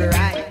be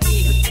alright.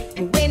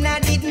 When I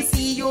didn't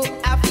see you,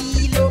 I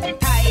feel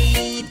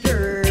uptight,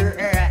 girl.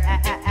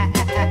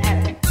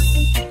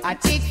 I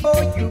take for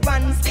you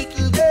once,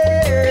 little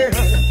girl.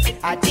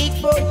 I take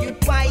for you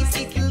twice,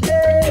 little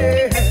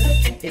girl.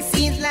 It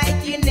seems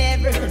like you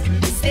never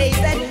stays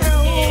at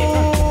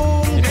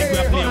home,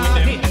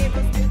 girl.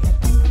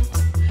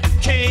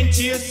 Can't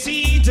you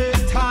see the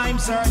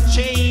times are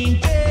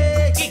changing?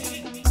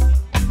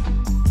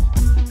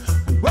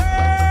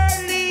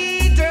 World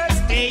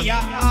leaders, they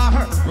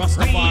are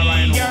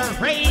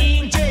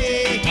rearranging.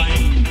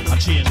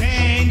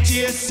 Can't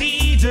you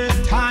see the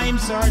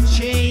times are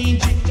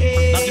changing?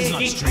 That is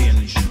not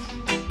strange.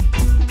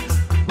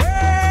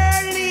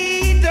 World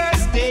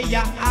leaders, they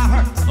are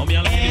No, me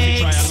alone if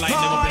you try and line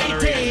them up in the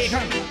range.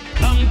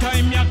 Long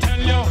time you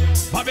tell you,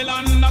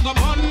 Babylon a go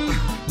bun.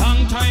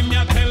 Long time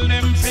you tell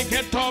them, fi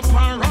get up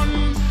and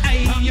run.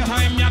 Long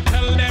time you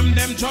tell them,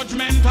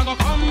 judgment a go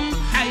come.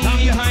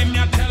 Long time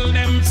you tell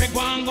them, fi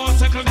go and go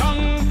settle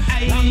down.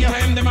 Long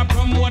time them a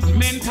promote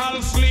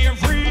mental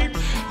slavery.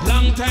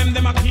 Long time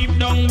them a keep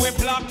down with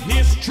black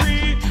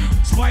history.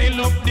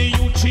 Spoil up the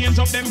youth, change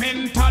up the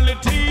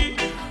mentality.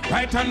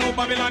 Right I know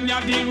Babylon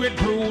you deal with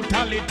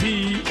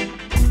brutality.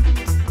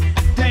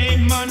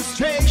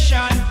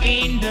 demonstration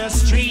in the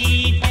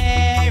street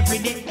every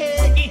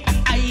day.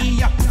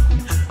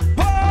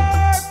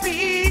 Poor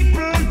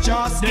people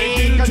just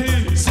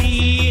can't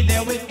see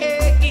their way.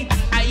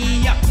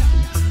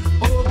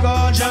 Oh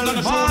God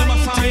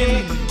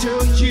Almighty, to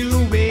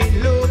you we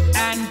look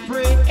and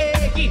pray.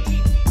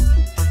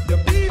 The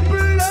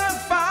people are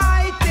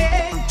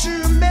fighting to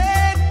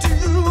make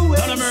two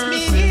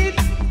ends meet.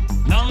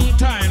 Long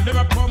time they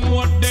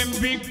promote them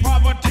big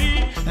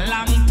poverty.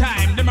 Long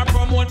time they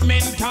promote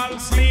mental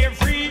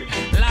slavery.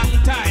 Long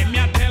time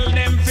you tell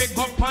them pick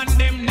up on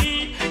them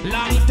knee.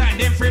 Long time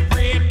they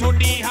pray to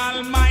the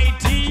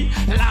Almighty.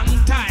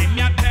 Long time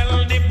you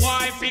tell the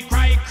boy fi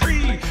cry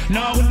cree.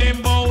 Now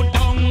them bow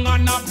down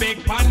and a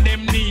beg on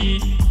them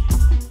knee.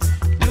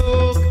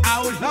 Look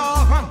how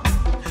long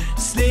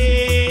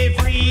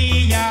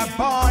slavery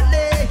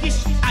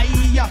abolished.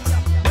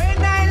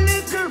 When I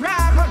look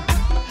around,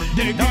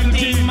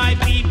 nothing my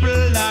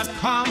people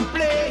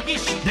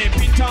accomplish. They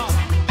bitter,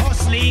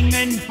 hustling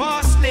and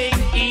bustling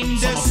in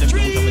the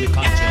street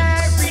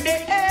every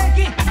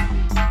day.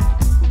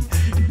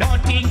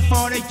 Nothing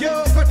for the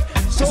yogurt,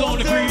 so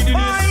their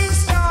minds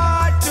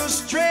start to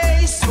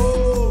stray.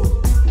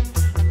 So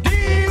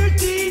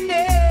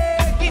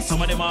guiltiness,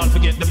 Some of them all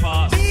forget the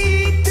past.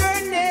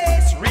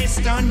 bitterness,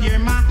 rest on your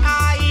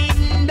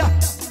mind.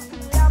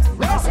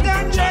 Rest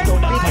on your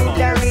mind.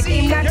 The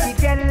rhythm that the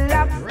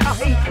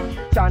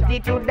deluxe, chant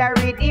it to the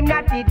rhythm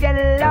that the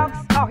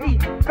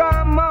deluxe,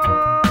 come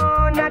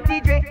on on,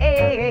 Natty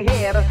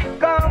Dread.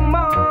 Come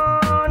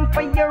on,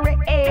 fire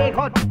a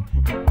hot.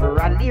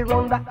 Rally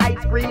round the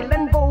ice grill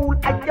and bowl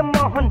at your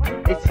mon.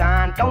 They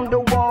chant on the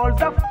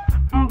walls of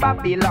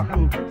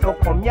Babylon. So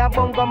come ya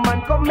bongo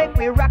man, come make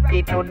me rock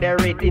it to the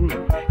rhythm.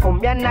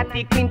 Come ya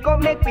Natty Queen,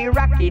 come make me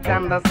rock it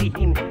on the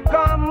scene.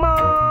 Come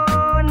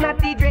on,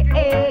 Natty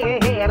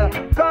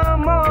Dread.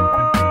 Come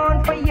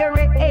on, fire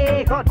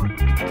a hot.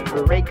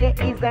 Reggae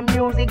is the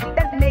music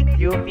that makes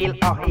you feel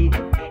high.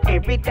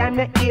 Every time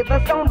you hear the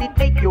sound, it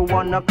make you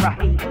wanna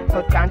cry.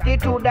 So chant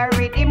it to the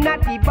rhythm,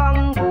 Natty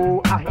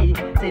bongo aye.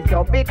 Say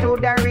dub it to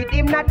the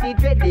rhythm, Natty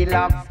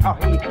dreadlocks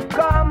aye.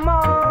 Come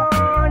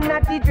on,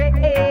 Natty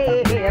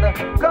dread.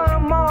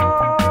 Come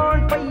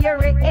on, fire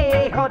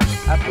a hot.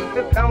 I say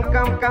to come.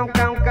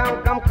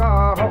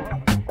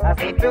 I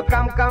say to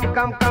come. I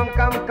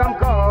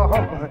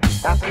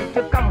say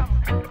to come.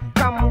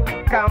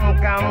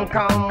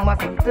 I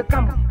say to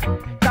come.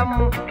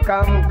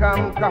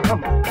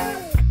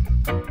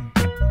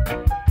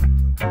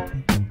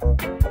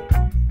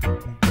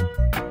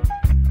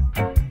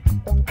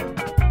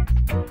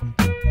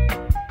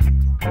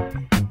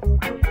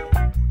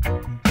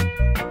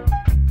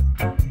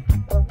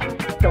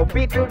 Dub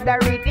it to the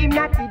rhythm,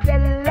 Natty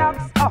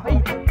deluxe,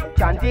 aye.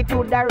 Chant it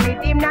to the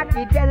rhythm,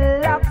 Natty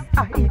deluxe,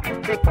 aye.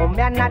 Say come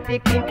here, Natty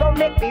Queen, come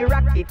make me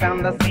rock it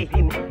on the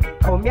scene.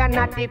 Come here,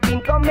 Natty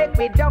Queen, come make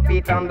me dub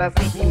it on the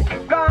scene.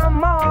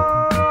 Come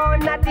on,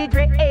 Natty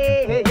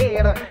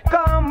Dread.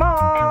 Come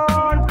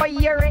on,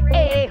 fire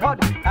a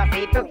hot. I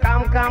say to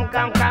come.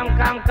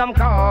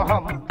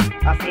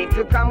 I say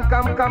to come.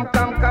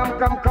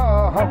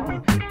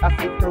 I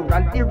say to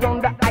run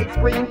around the ice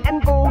cream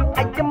and go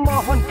at the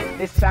morn.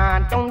 They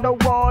chant on the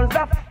walls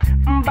of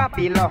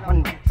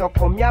Babylon. So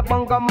come ya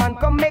bongo man,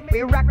 come make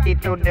me rock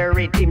it to the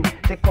rhythm.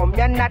 Say come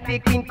ya Natty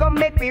Queen, come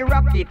make me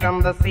rock it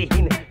on the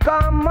scene.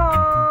 Come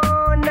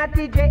on,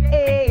 Natty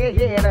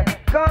Dread.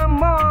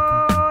 Come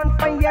on,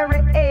 fire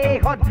a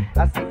hot.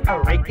 I say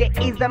reggae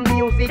is the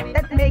music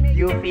that make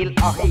you feel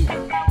high.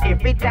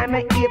 Every time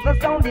I hear the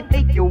sound, it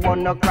make you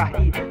wanna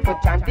cry. So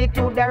chant it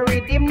to the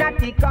rhythm,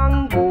 Natty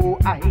Congo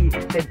aye.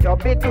 Say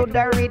dub it to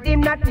the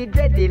rhythm, Natty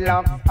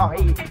dreadlocks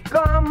aye.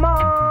 Come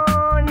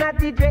on,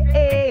 Natty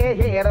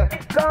Dread.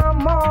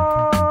 Come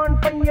on,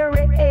 fire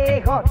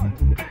a hot.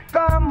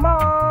 Come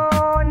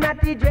on,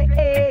 Natty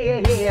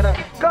Dread.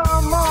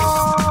 Come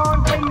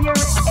on, fire a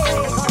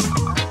hot.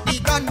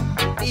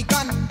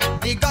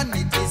 The gun,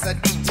 it is a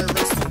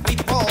dangerous weapon.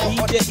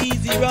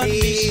 Djeasy run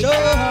the show. I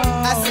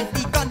said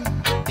the gun,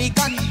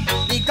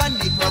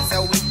 it was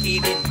a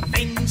wicked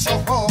invention.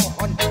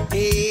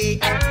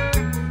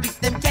 If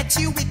them catch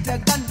you with a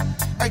gun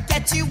or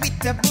catch you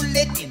with a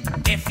bullet, in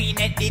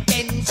definite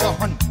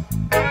detention.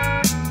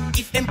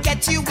 If them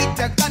catch you with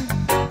a gun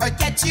or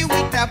catch you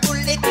with a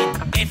bullet, in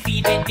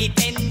definite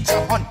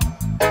detention.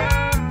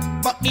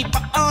 But me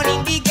born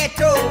in the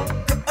ghetto,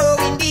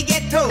 in the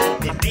ghetto,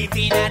 they live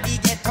in the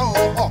ghetto,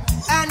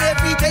 and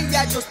every day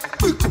I just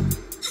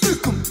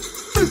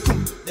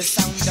the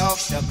sound of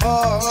the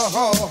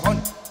gun,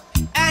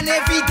 and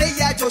every day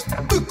I just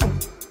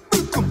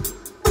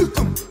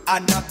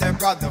another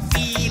brother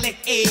feeling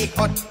a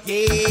hot,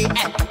 yeah.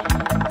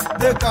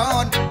 The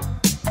gun,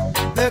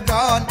 the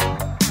gun,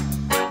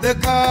 the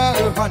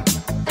gun,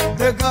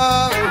 the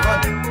gun,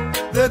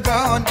 the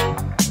gun,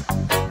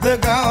 the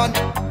gun,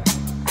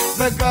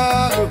 the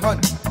gun,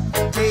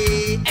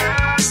 yeah.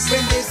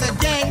 When there's a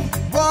gang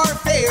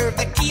warfare,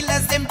 the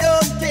killers them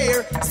don't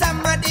care. Some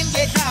of them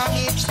get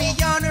damaged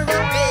beyond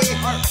repair.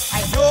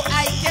 I know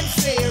I can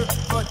swear,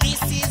 but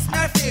this is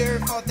not fair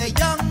for the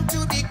young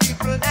to be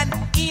crippled and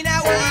in a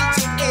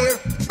wheelchair.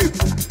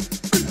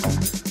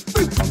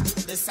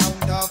 The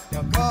sound of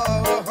the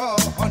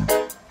gun,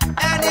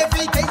 and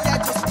every day I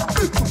just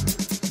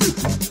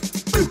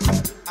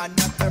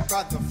another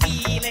brother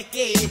feel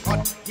again,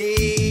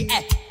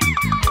 yeah.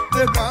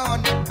 The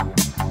gun,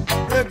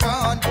 the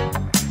gun,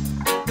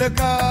 the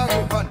gun,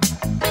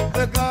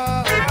 the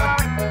gun,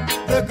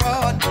 the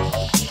gun,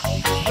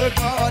 the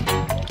gun,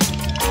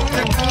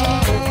 the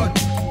gun.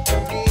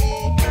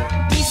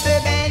 Mr.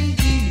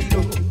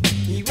 Bandido,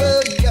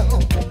 yo,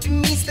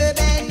 Mr.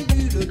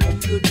 Bandido,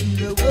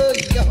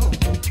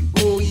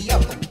 oh yo,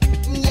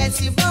 yes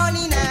you're born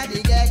in the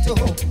ghetto,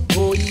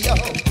 oh yo,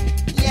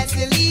 yes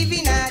you're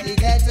living in the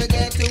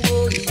ghetto,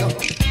 oh yo,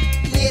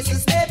 yes you're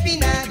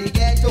stepping in the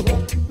ghetto,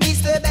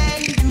 Mr.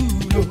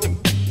 Bandido.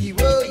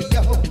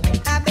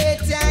 I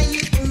bet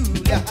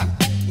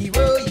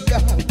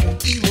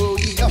you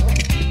do,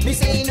 me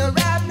say no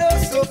rap, no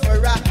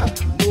sufferer,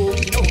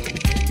 no.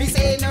 Me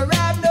say no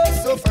rap, no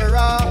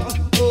sufferer,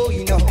 no,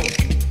 you know.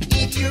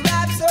 If you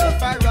rap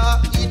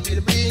sufferer, it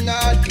will bring a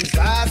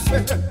disaster.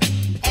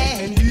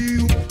 And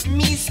you,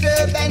 Mr.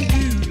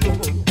 Bandulo,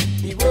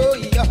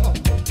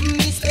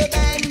 Mr.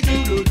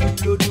 Bandulo,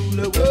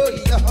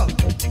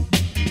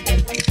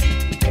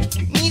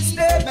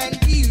 Mr.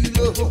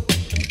 Bandulo.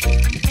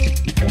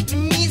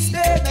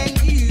 Mr.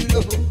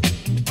 Bandulo.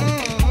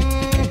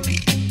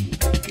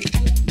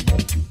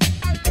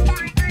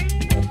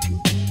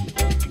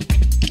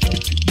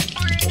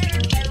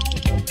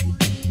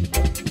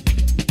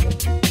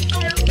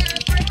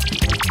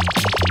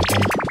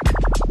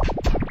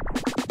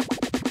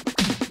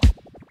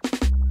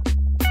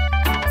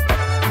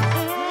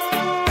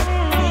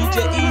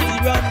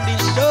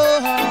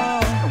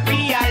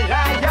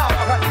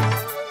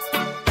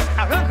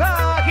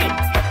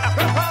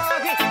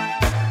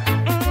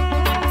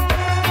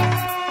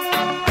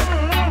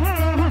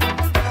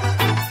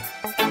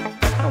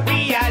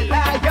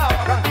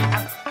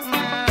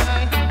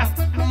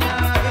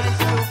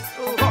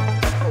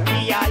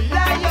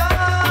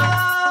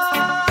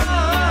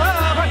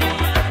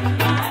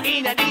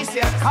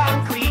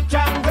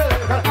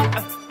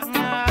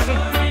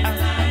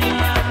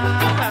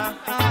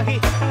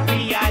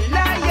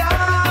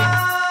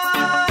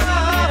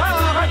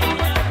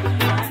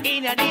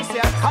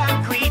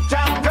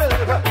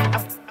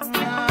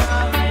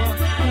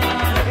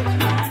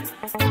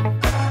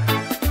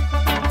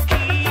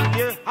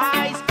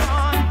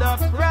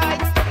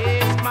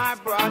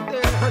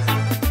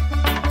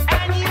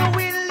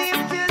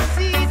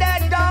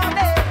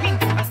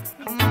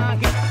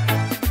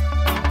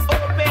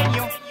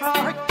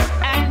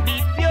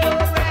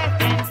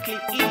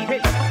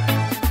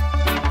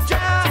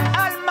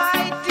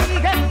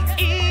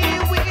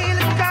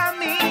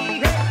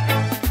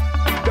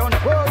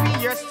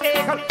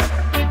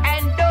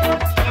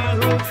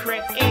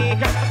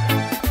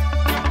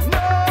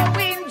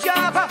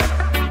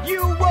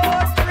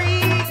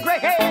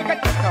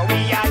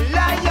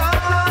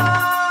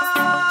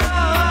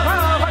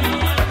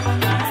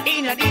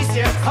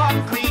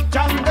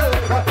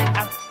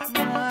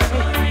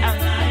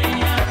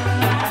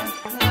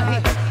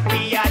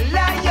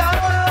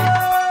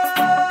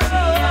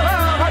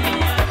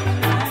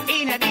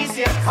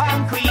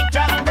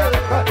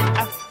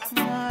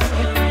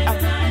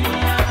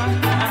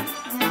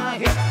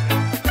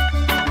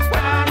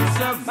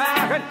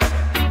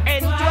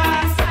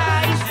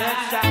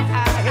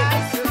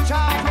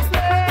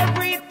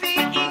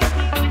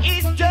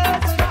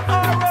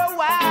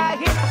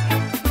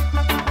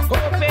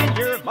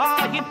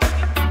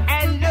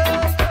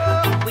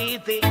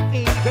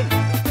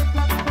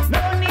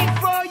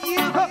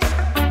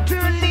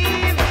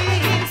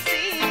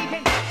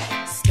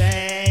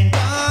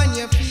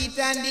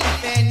 and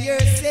defend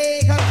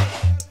yourself.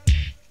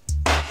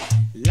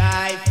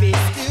 Life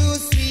is too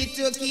sweet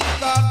to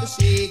keep off the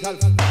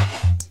shackles.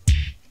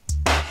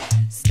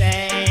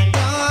 Stand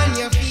on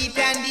your feet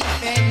and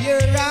defend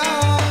your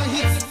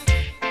rights.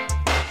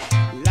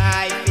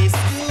 Life is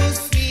too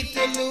sweet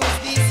to lose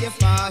this your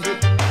fight.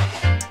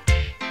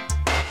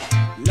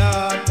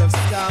 Lot of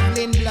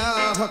stumbling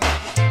block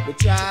will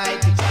try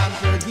to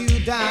trample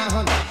you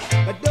down,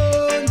 but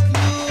don't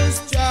lose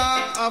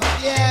track of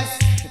yes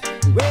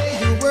where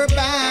you were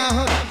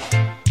bound.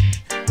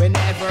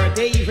 Whenever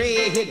they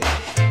raid,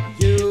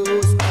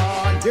 use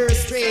all your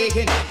strength,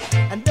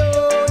 and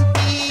don't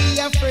be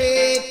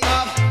afraid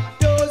of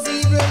those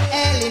evil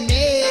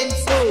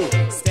elements. So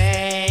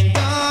stand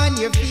on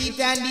your feet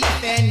and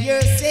defend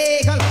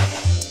yourself.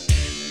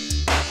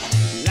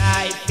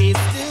 Life is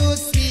too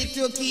sweet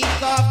to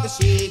keep off the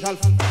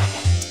shackles.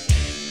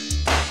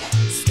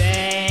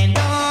 Stand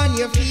on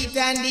your feet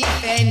and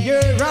defend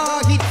your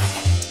rights.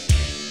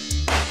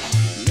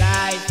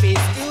 Life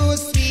is too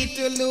sweet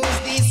to lose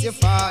this your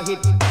fight.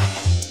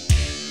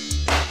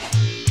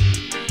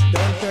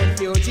 Don't turn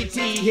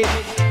fugitive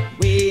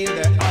with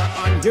or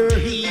on your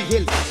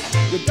heels.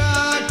 You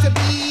got to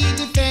be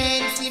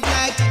defensive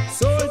like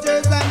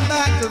soldiers on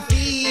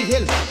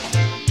battlefield.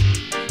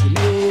 You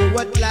know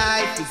what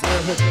life is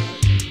worth.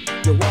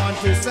 You want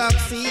to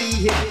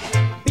succeed.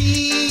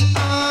 Be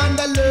on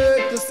the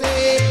alert to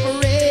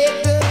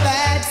separate the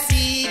bad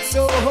seeds.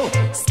 So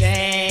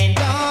stand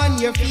on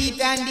your feet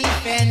and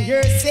defend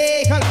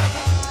yourself.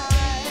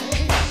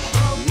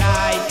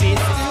 Life is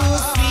too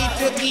sweet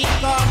to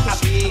keep off the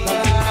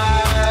shackles.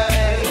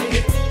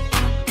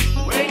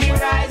 When you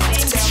rise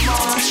in the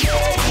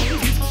morning,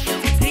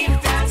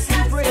 give thanks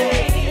and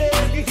praise.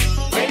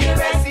 When you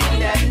rest in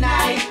the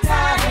night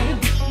time,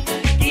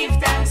 give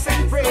thanks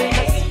and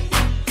praise.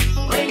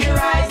 When you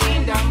rise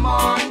in the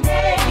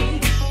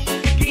morning,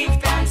 give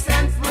thanks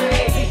and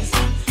praise.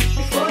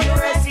 Before you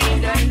rest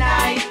in the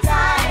night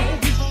time,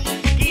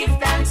 give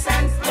thanks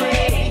and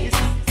praise.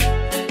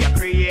 You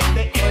create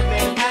the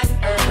heaven and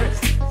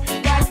earth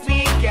that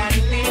we can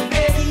live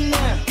in.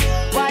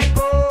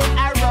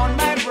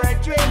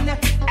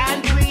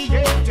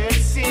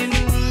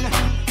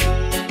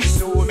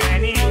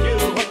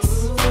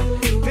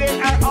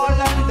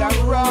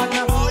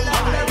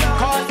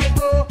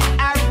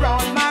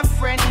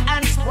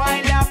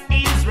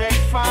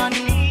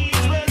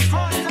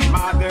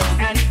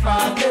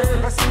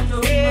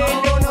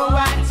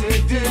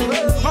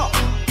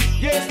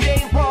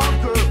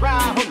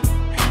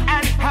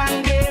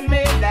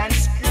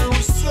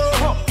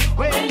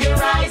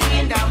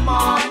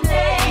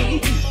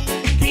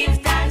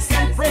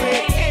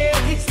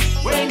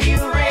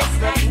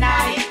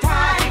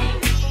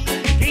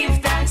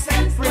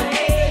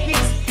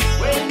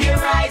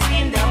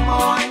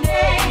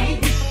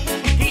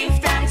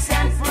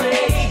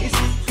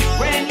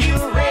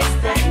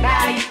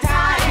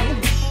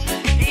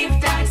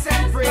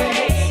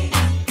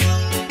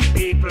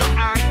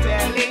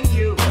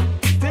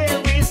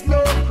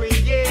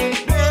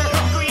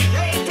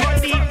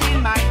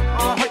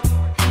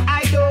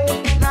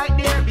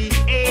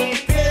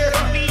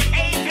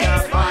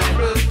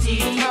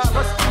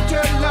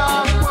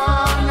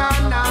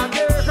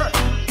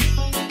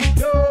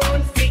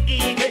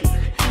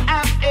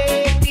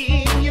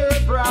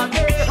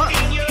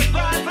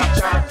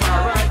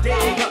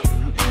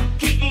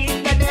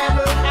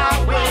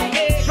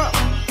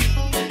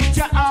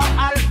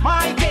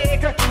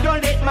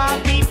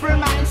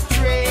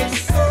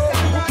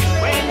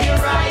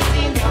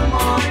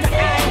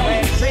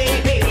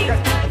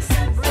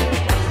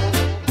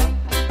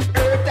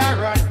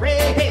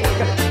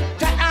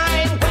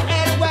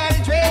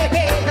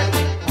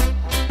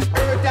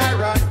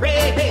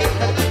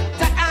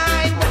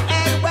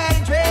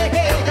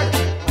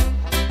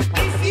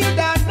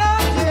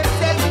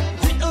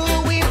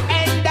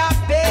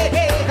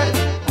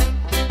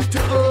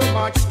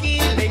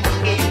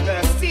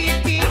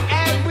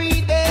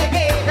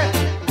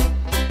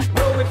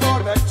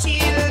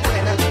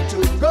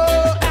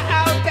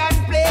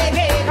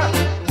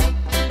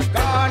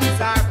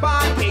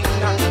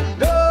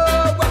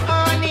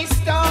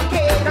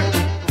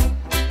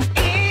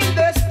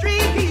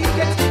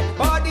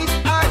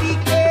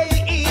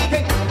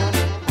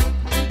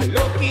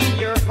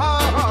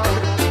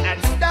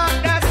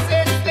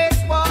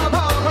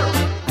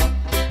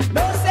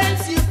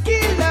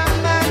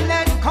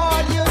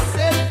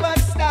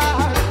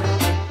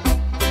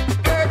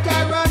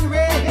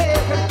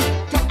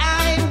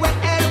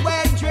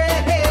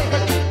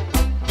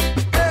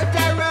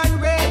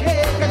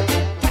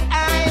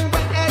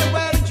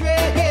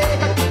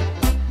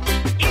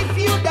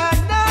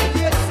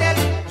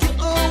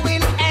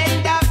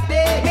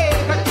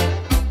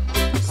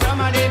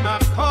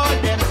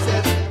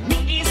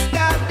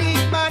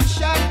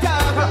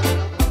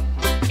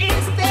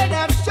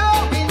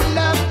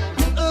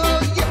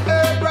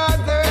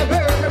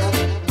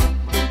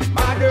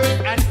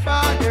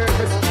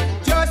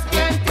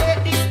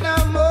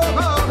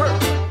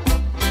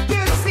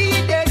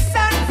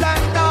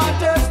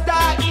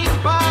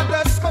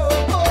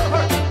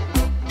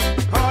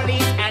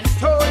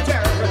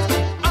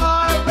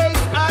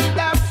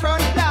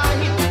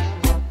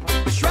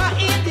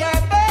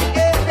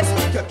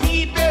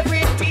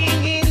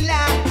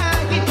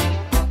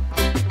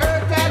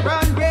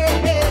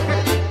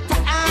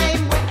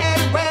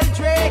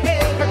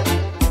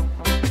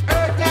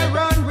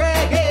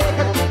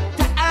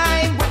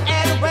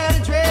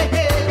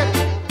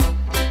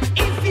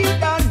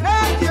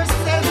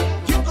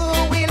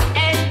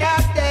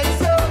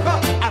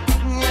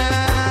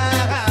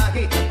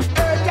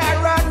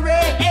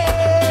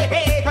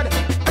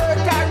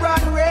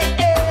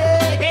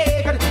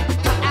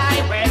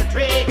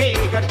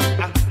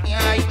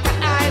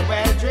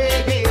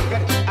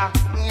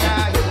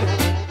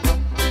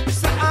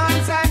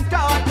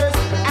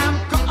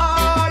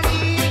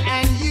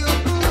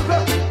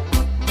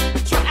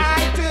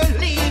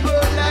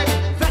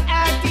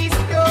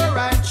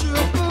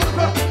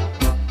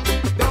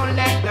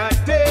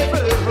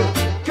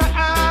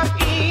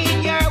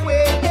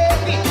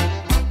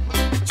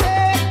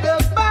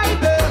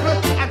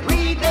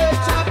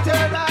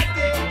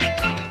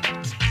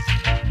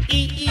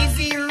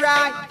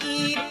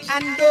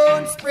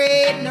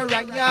 spread no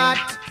riot.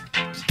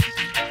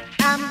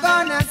 I'm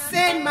gonna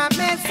send my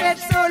message,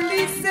 so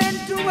listen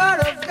to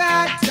what I've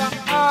got.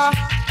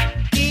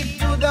 Give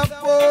to the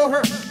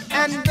poor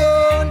and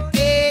don't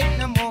take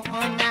no more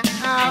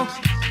now.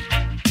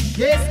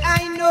 Yes,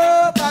 I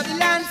know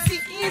Babylon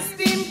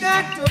system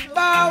got to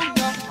bow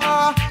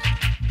down.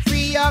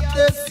 Free up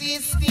the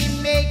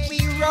system, make me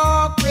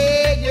rock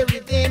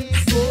everything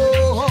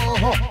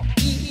so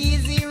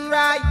easy,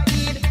 right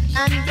it,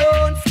 and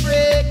don't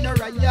spread no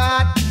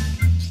riot.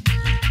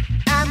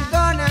 I'm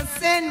gonna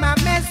send my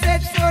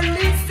message, so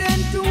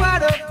listen to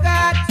what I've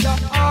got.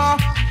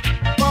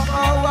 For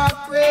our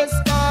quest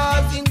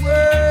causing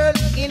world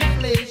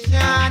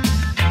inflation.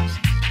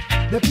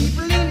 The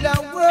people in the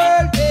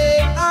world, they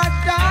are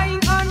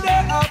dying under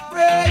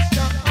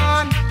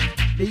oppression.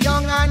 The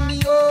young and the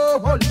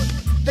old,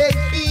 they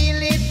feel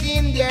it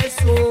in their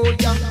soul.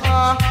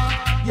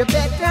 You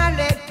better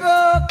let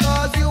go,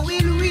 cause you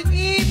will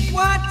reap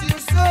what you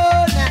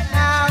sow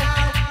now.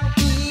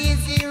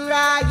 Easy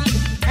ride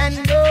and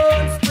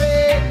don't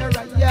spread no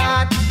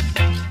riot.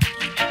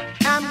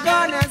 I'm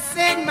gonna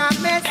send my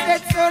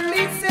message, so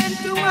listen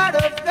to what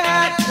I've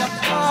got.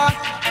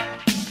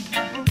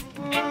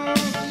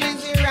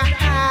 Easy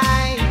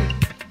ride,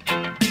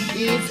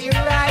 easy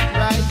ride,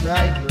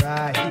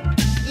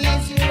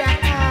 easy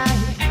ride.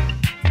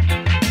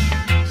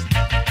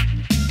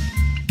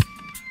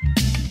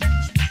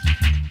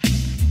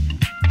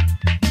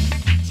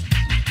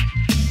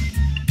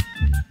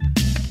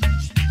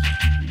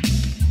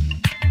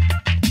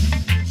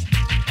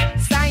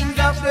 Signs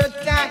of the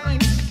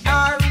times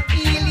are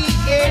really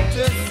here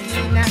to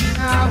see now.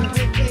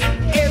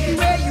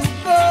 Everywhere you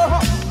go,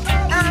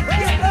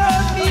 after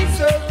all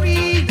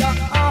misery,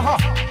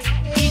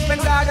 even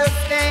gotta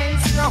stand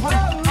strong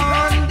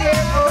on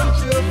their own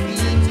 2 feet.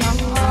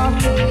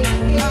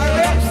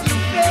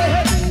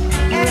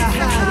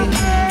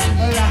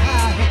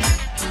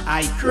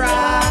 I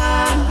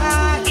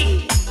cry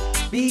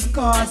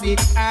because it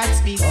hurts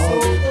me so.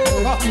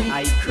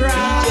 I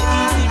cry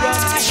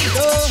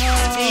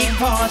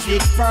because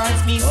it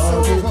burns me so.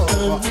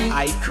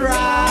 I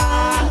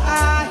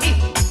cry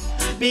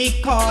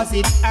because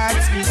it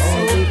hurts me so.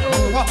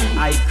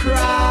 I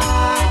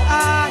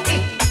cry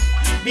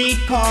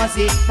because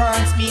it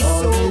burns me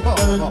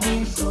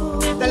so.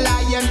 The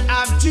Lion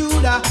of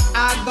Judah,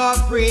 I go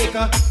break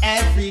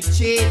every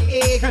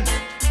chain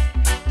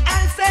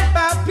and set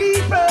my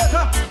people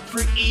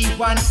free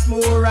once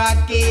more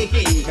again.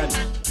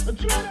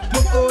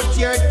 Put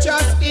your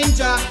trust in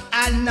Jah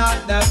and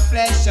not the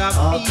flesh of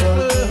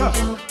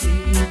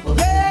people.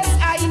 Yes,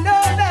 I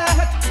know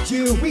that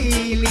you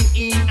really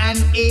in and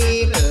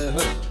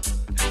able.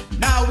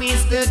 Now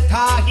is the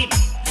time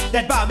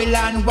that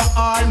Babylon will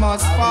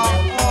almost fall.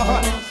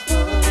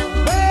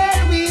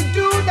 When we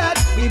do that,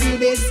 we will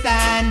be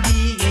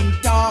standing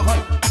tall.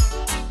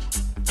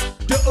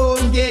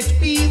 Don't get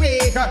weary,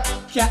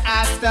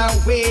 cast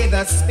away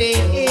the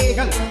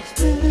spell.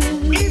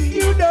 If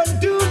you don't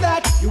do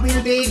that, you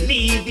will be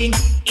living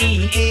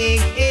in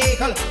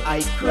hell.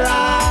 I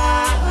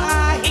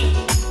cry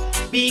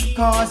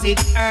because it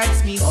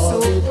hurts me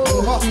so.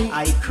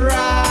 I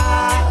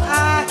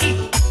cry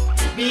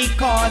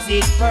because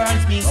it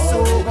burns me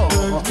so.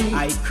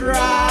 I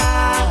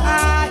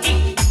cry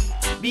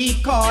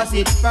because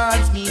it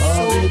burns me so.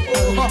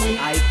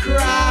 I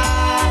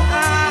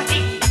cry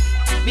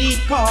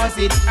because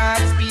it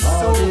hurts me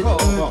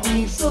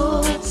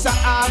so.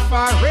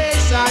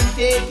 Separation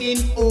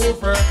taking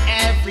over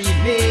every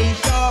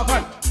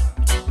nation.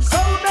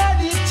 So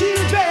many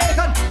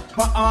children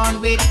born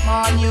with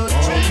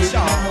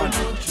malnutrition.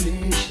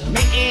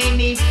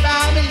 Many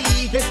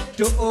families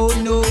don't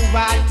know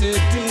what to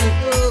do.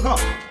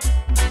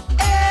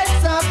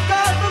 It's a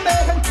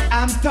government,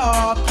 I'm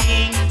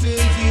talking to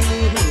you.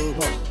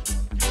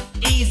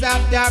 Ease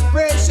up the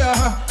pressure,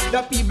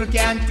 the people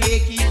can't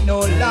take it no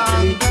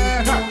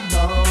longer.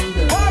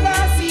 What I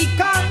see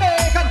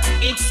coming,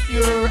 it's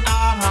pure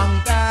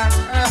hunger.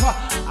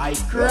 I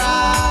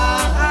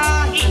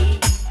cry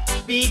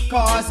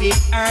because it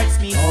hurts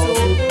me so.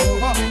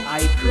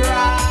 I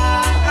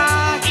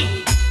cry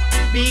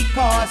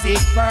because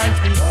it burns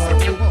me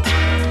so.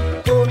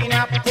 Coming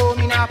up,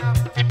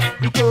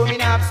 we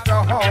coming up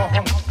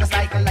strong, just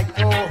like a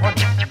light on.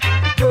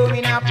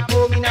 Coming up,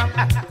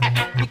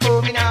 we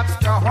coming up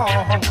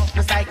strong,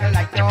 just like a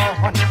light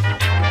on.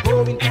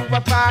 Going to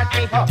a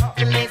party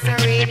to listen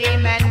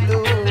rhythm and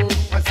blues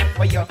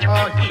for your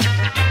heart.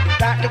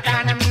 That the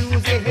kind of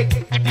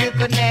music you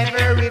could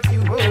never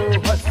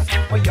refuse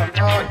for your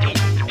heart.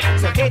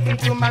 So get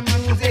into my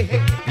music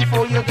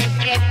before you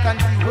get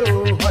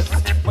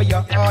confused for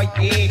your heart.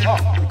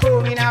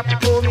 Coming up,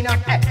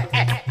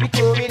 we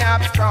coming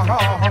up strong,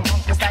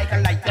 just like a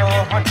light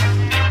on.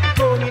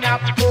 Coming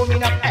up, we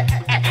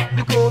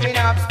coming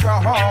up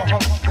strong,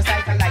 just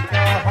like a light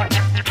on.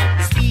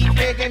 Sweet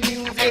reggae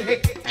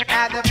music,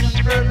 and the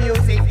people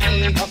music,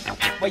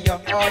 where your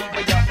heart,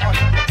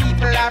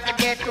 people have to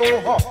get to,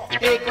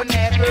 they could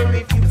never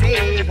refuse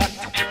it.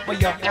 Where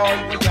your heart,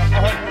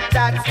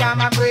 that's why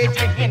my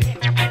bridge in.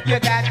 You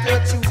got to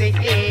choose it,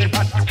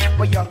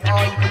 for your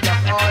oil, we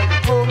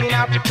coming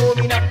up, we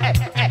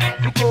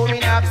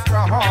coming up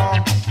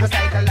strong, just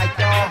like a light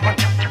on.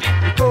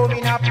 We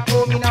coming up, we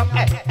coming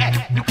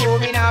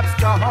up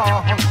strong,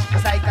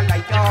 just like a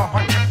light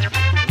on.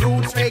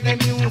 Roots reggae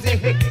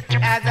music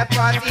as a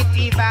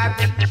positive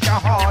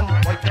vibration.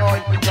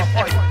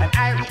 An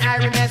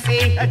airy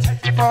message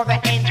for the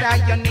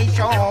entire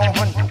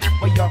nation.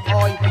 For your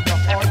oil,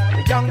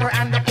 the younger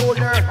and the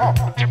older,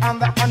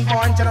 and the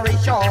unborn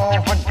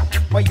generation.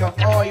 For your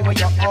oil, we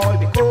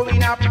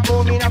coming up, we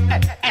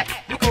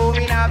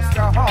coming up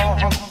strong,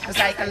 just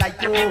like a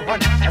light on.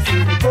 I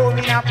say we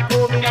coming up, we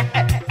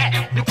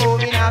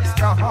coming up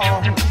strong,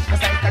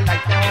 just like a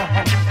light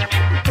on.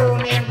 We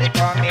coming,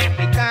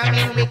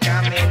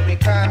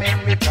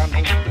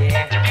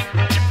 yeah.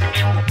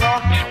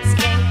 Rock,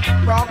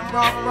 skank, rock,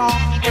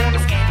 gonna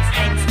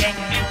skank,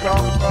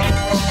 rock.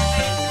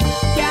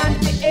 Can't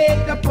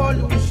take the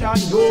pollution,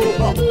 no.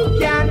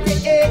 Can't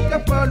take the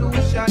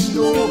pollution,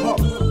 no.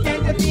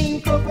 Can't you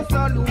think of a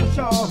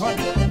solution?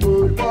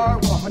 World War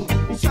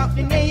I, it shocked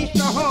the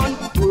nation.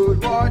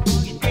 World War II,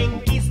 it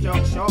brings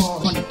destruction.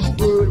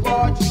 World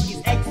War III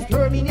is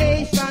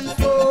extermination.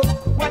 So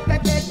what a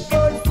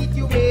dreadful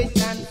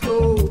situation. So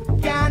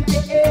can't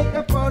take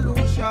the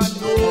pollution,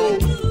 no.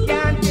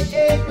 Can't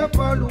take the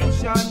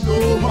pollution, no.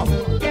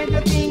 Can't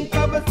you think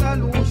of a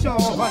solution?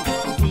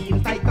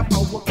 Seems like a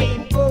power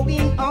game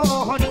going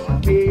on.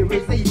 Where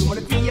is the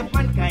unity of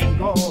mankind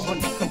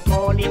gone? Some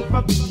calling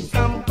for peace,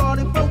 some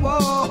calling for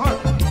war.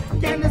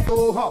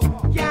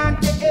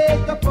 Can't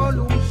take the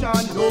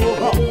pollution, no.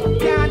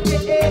 Can't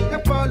take the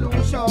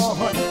pollution.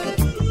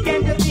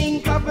 Can't you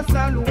think of a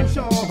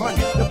solution?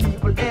 The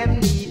people them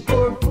need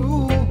more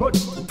food.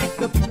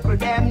 The people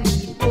them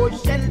need more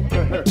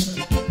shelter.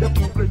 The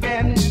people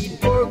them need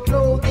more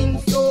clothing.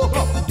 So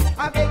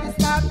I beg you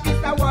stop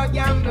this our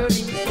gambling.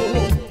 So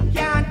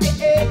can't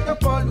take the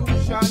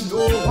pollution,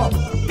 no.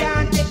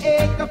 Can't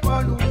take the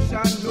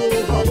pollution, no.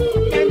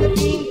 Can you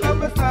think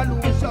of a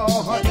solution?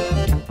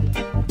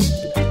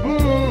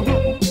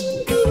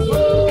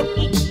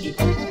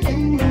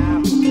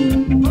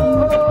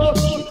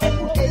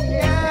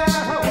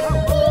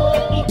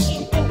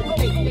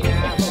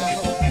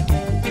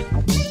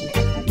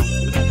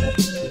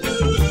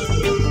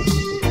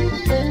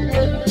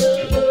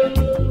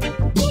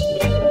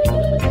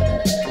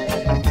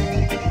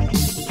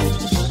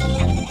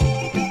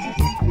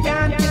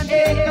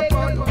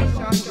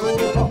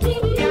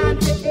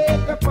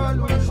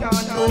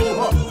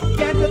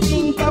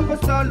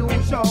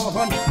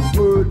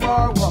 World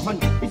War I,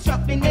 it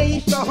shocked the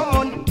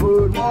nation.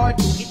 World War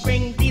II, it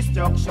brings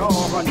destruction.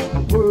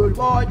 World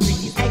War III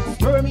is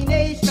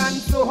extermination.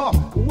 So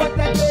what a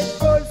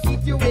dreadful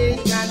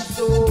situation.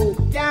 So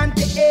can't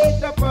take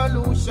the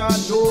pollution,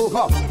 no.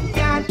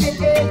 Can't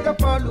take the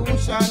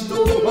pollution,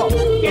 no.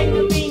 Can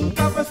you think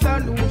of a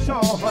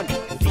solution?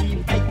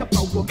 Seems like a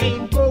power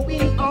game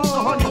going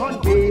on.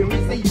 Where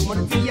is the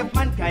humanity of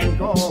mankind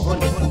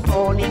gone? I'm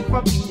calling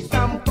for peace,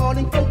 I'm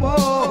calling for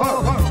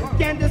war.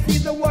 Can't you see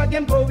the war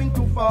game going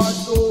too far?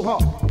 So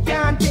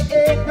can't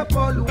take the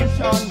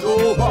pollution,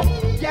 no.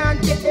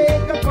 Can't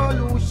take the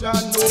pollution,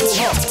 no.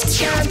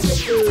 Can't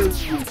take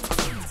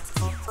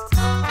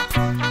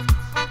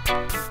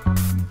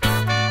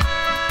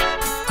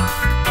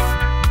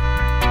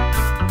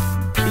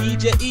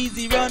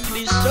Djeasy run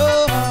the show.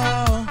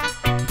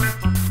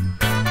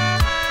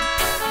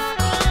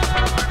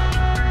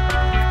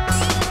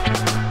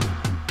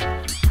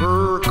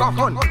 Work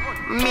on,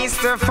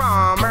 Mr.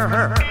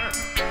 Farmer.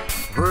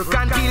 Work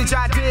until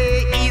your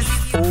day is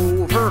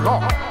over.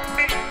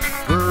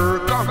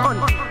 Work on,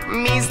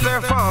 Mr.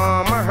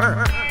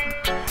 Farmer.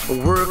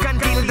 Work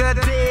until the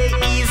day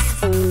is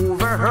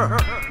over.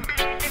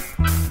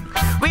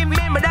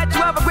 Remember that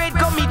you have a great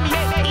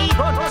commitment.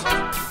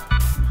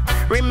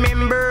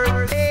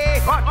 Remember,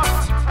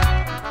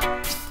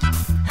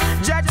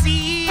 your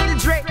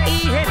children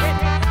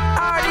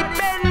are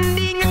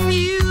depending on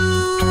you.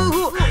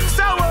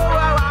 So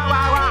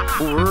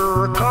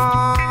work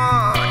on,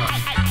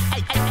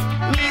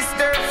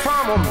 Mr.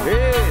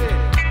 Farmer.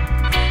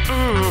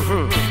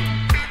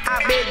 I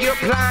beg you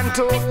plant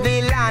up the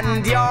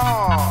land,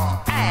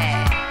 y'all.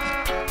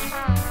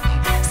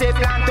 Say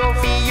plant up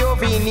for your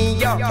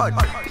vineyard,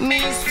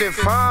 Mr.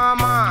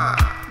 Farmer.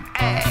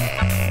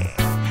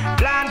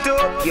 Plant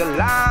up your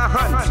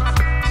land,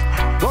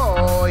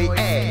 boy,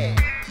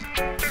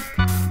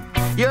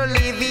 You're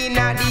living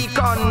at the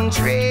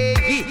country.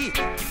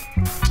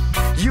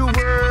 You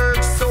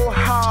work so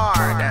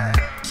hard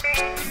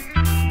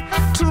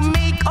to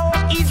make all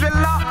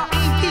Israelites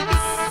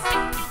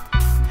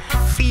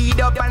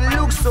feed up and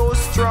look so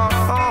strong.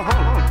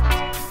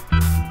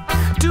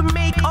 To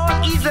make all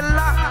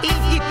Israelites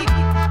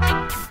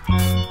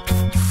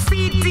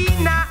feed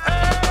in a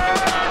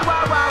earth.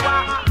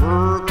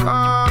 Work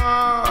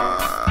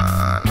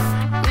on,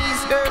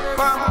 Mr.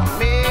 Farmer.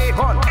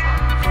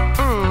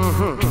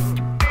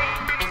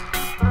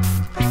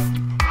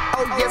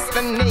 Oh yes,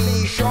 the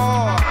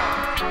nation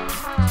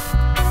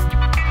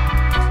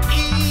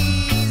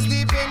is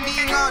depending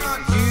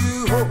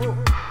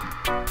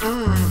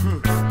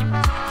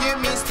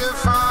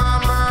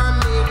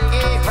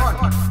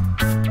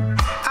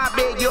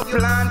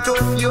plant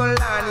up your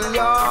land,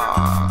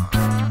 yeah.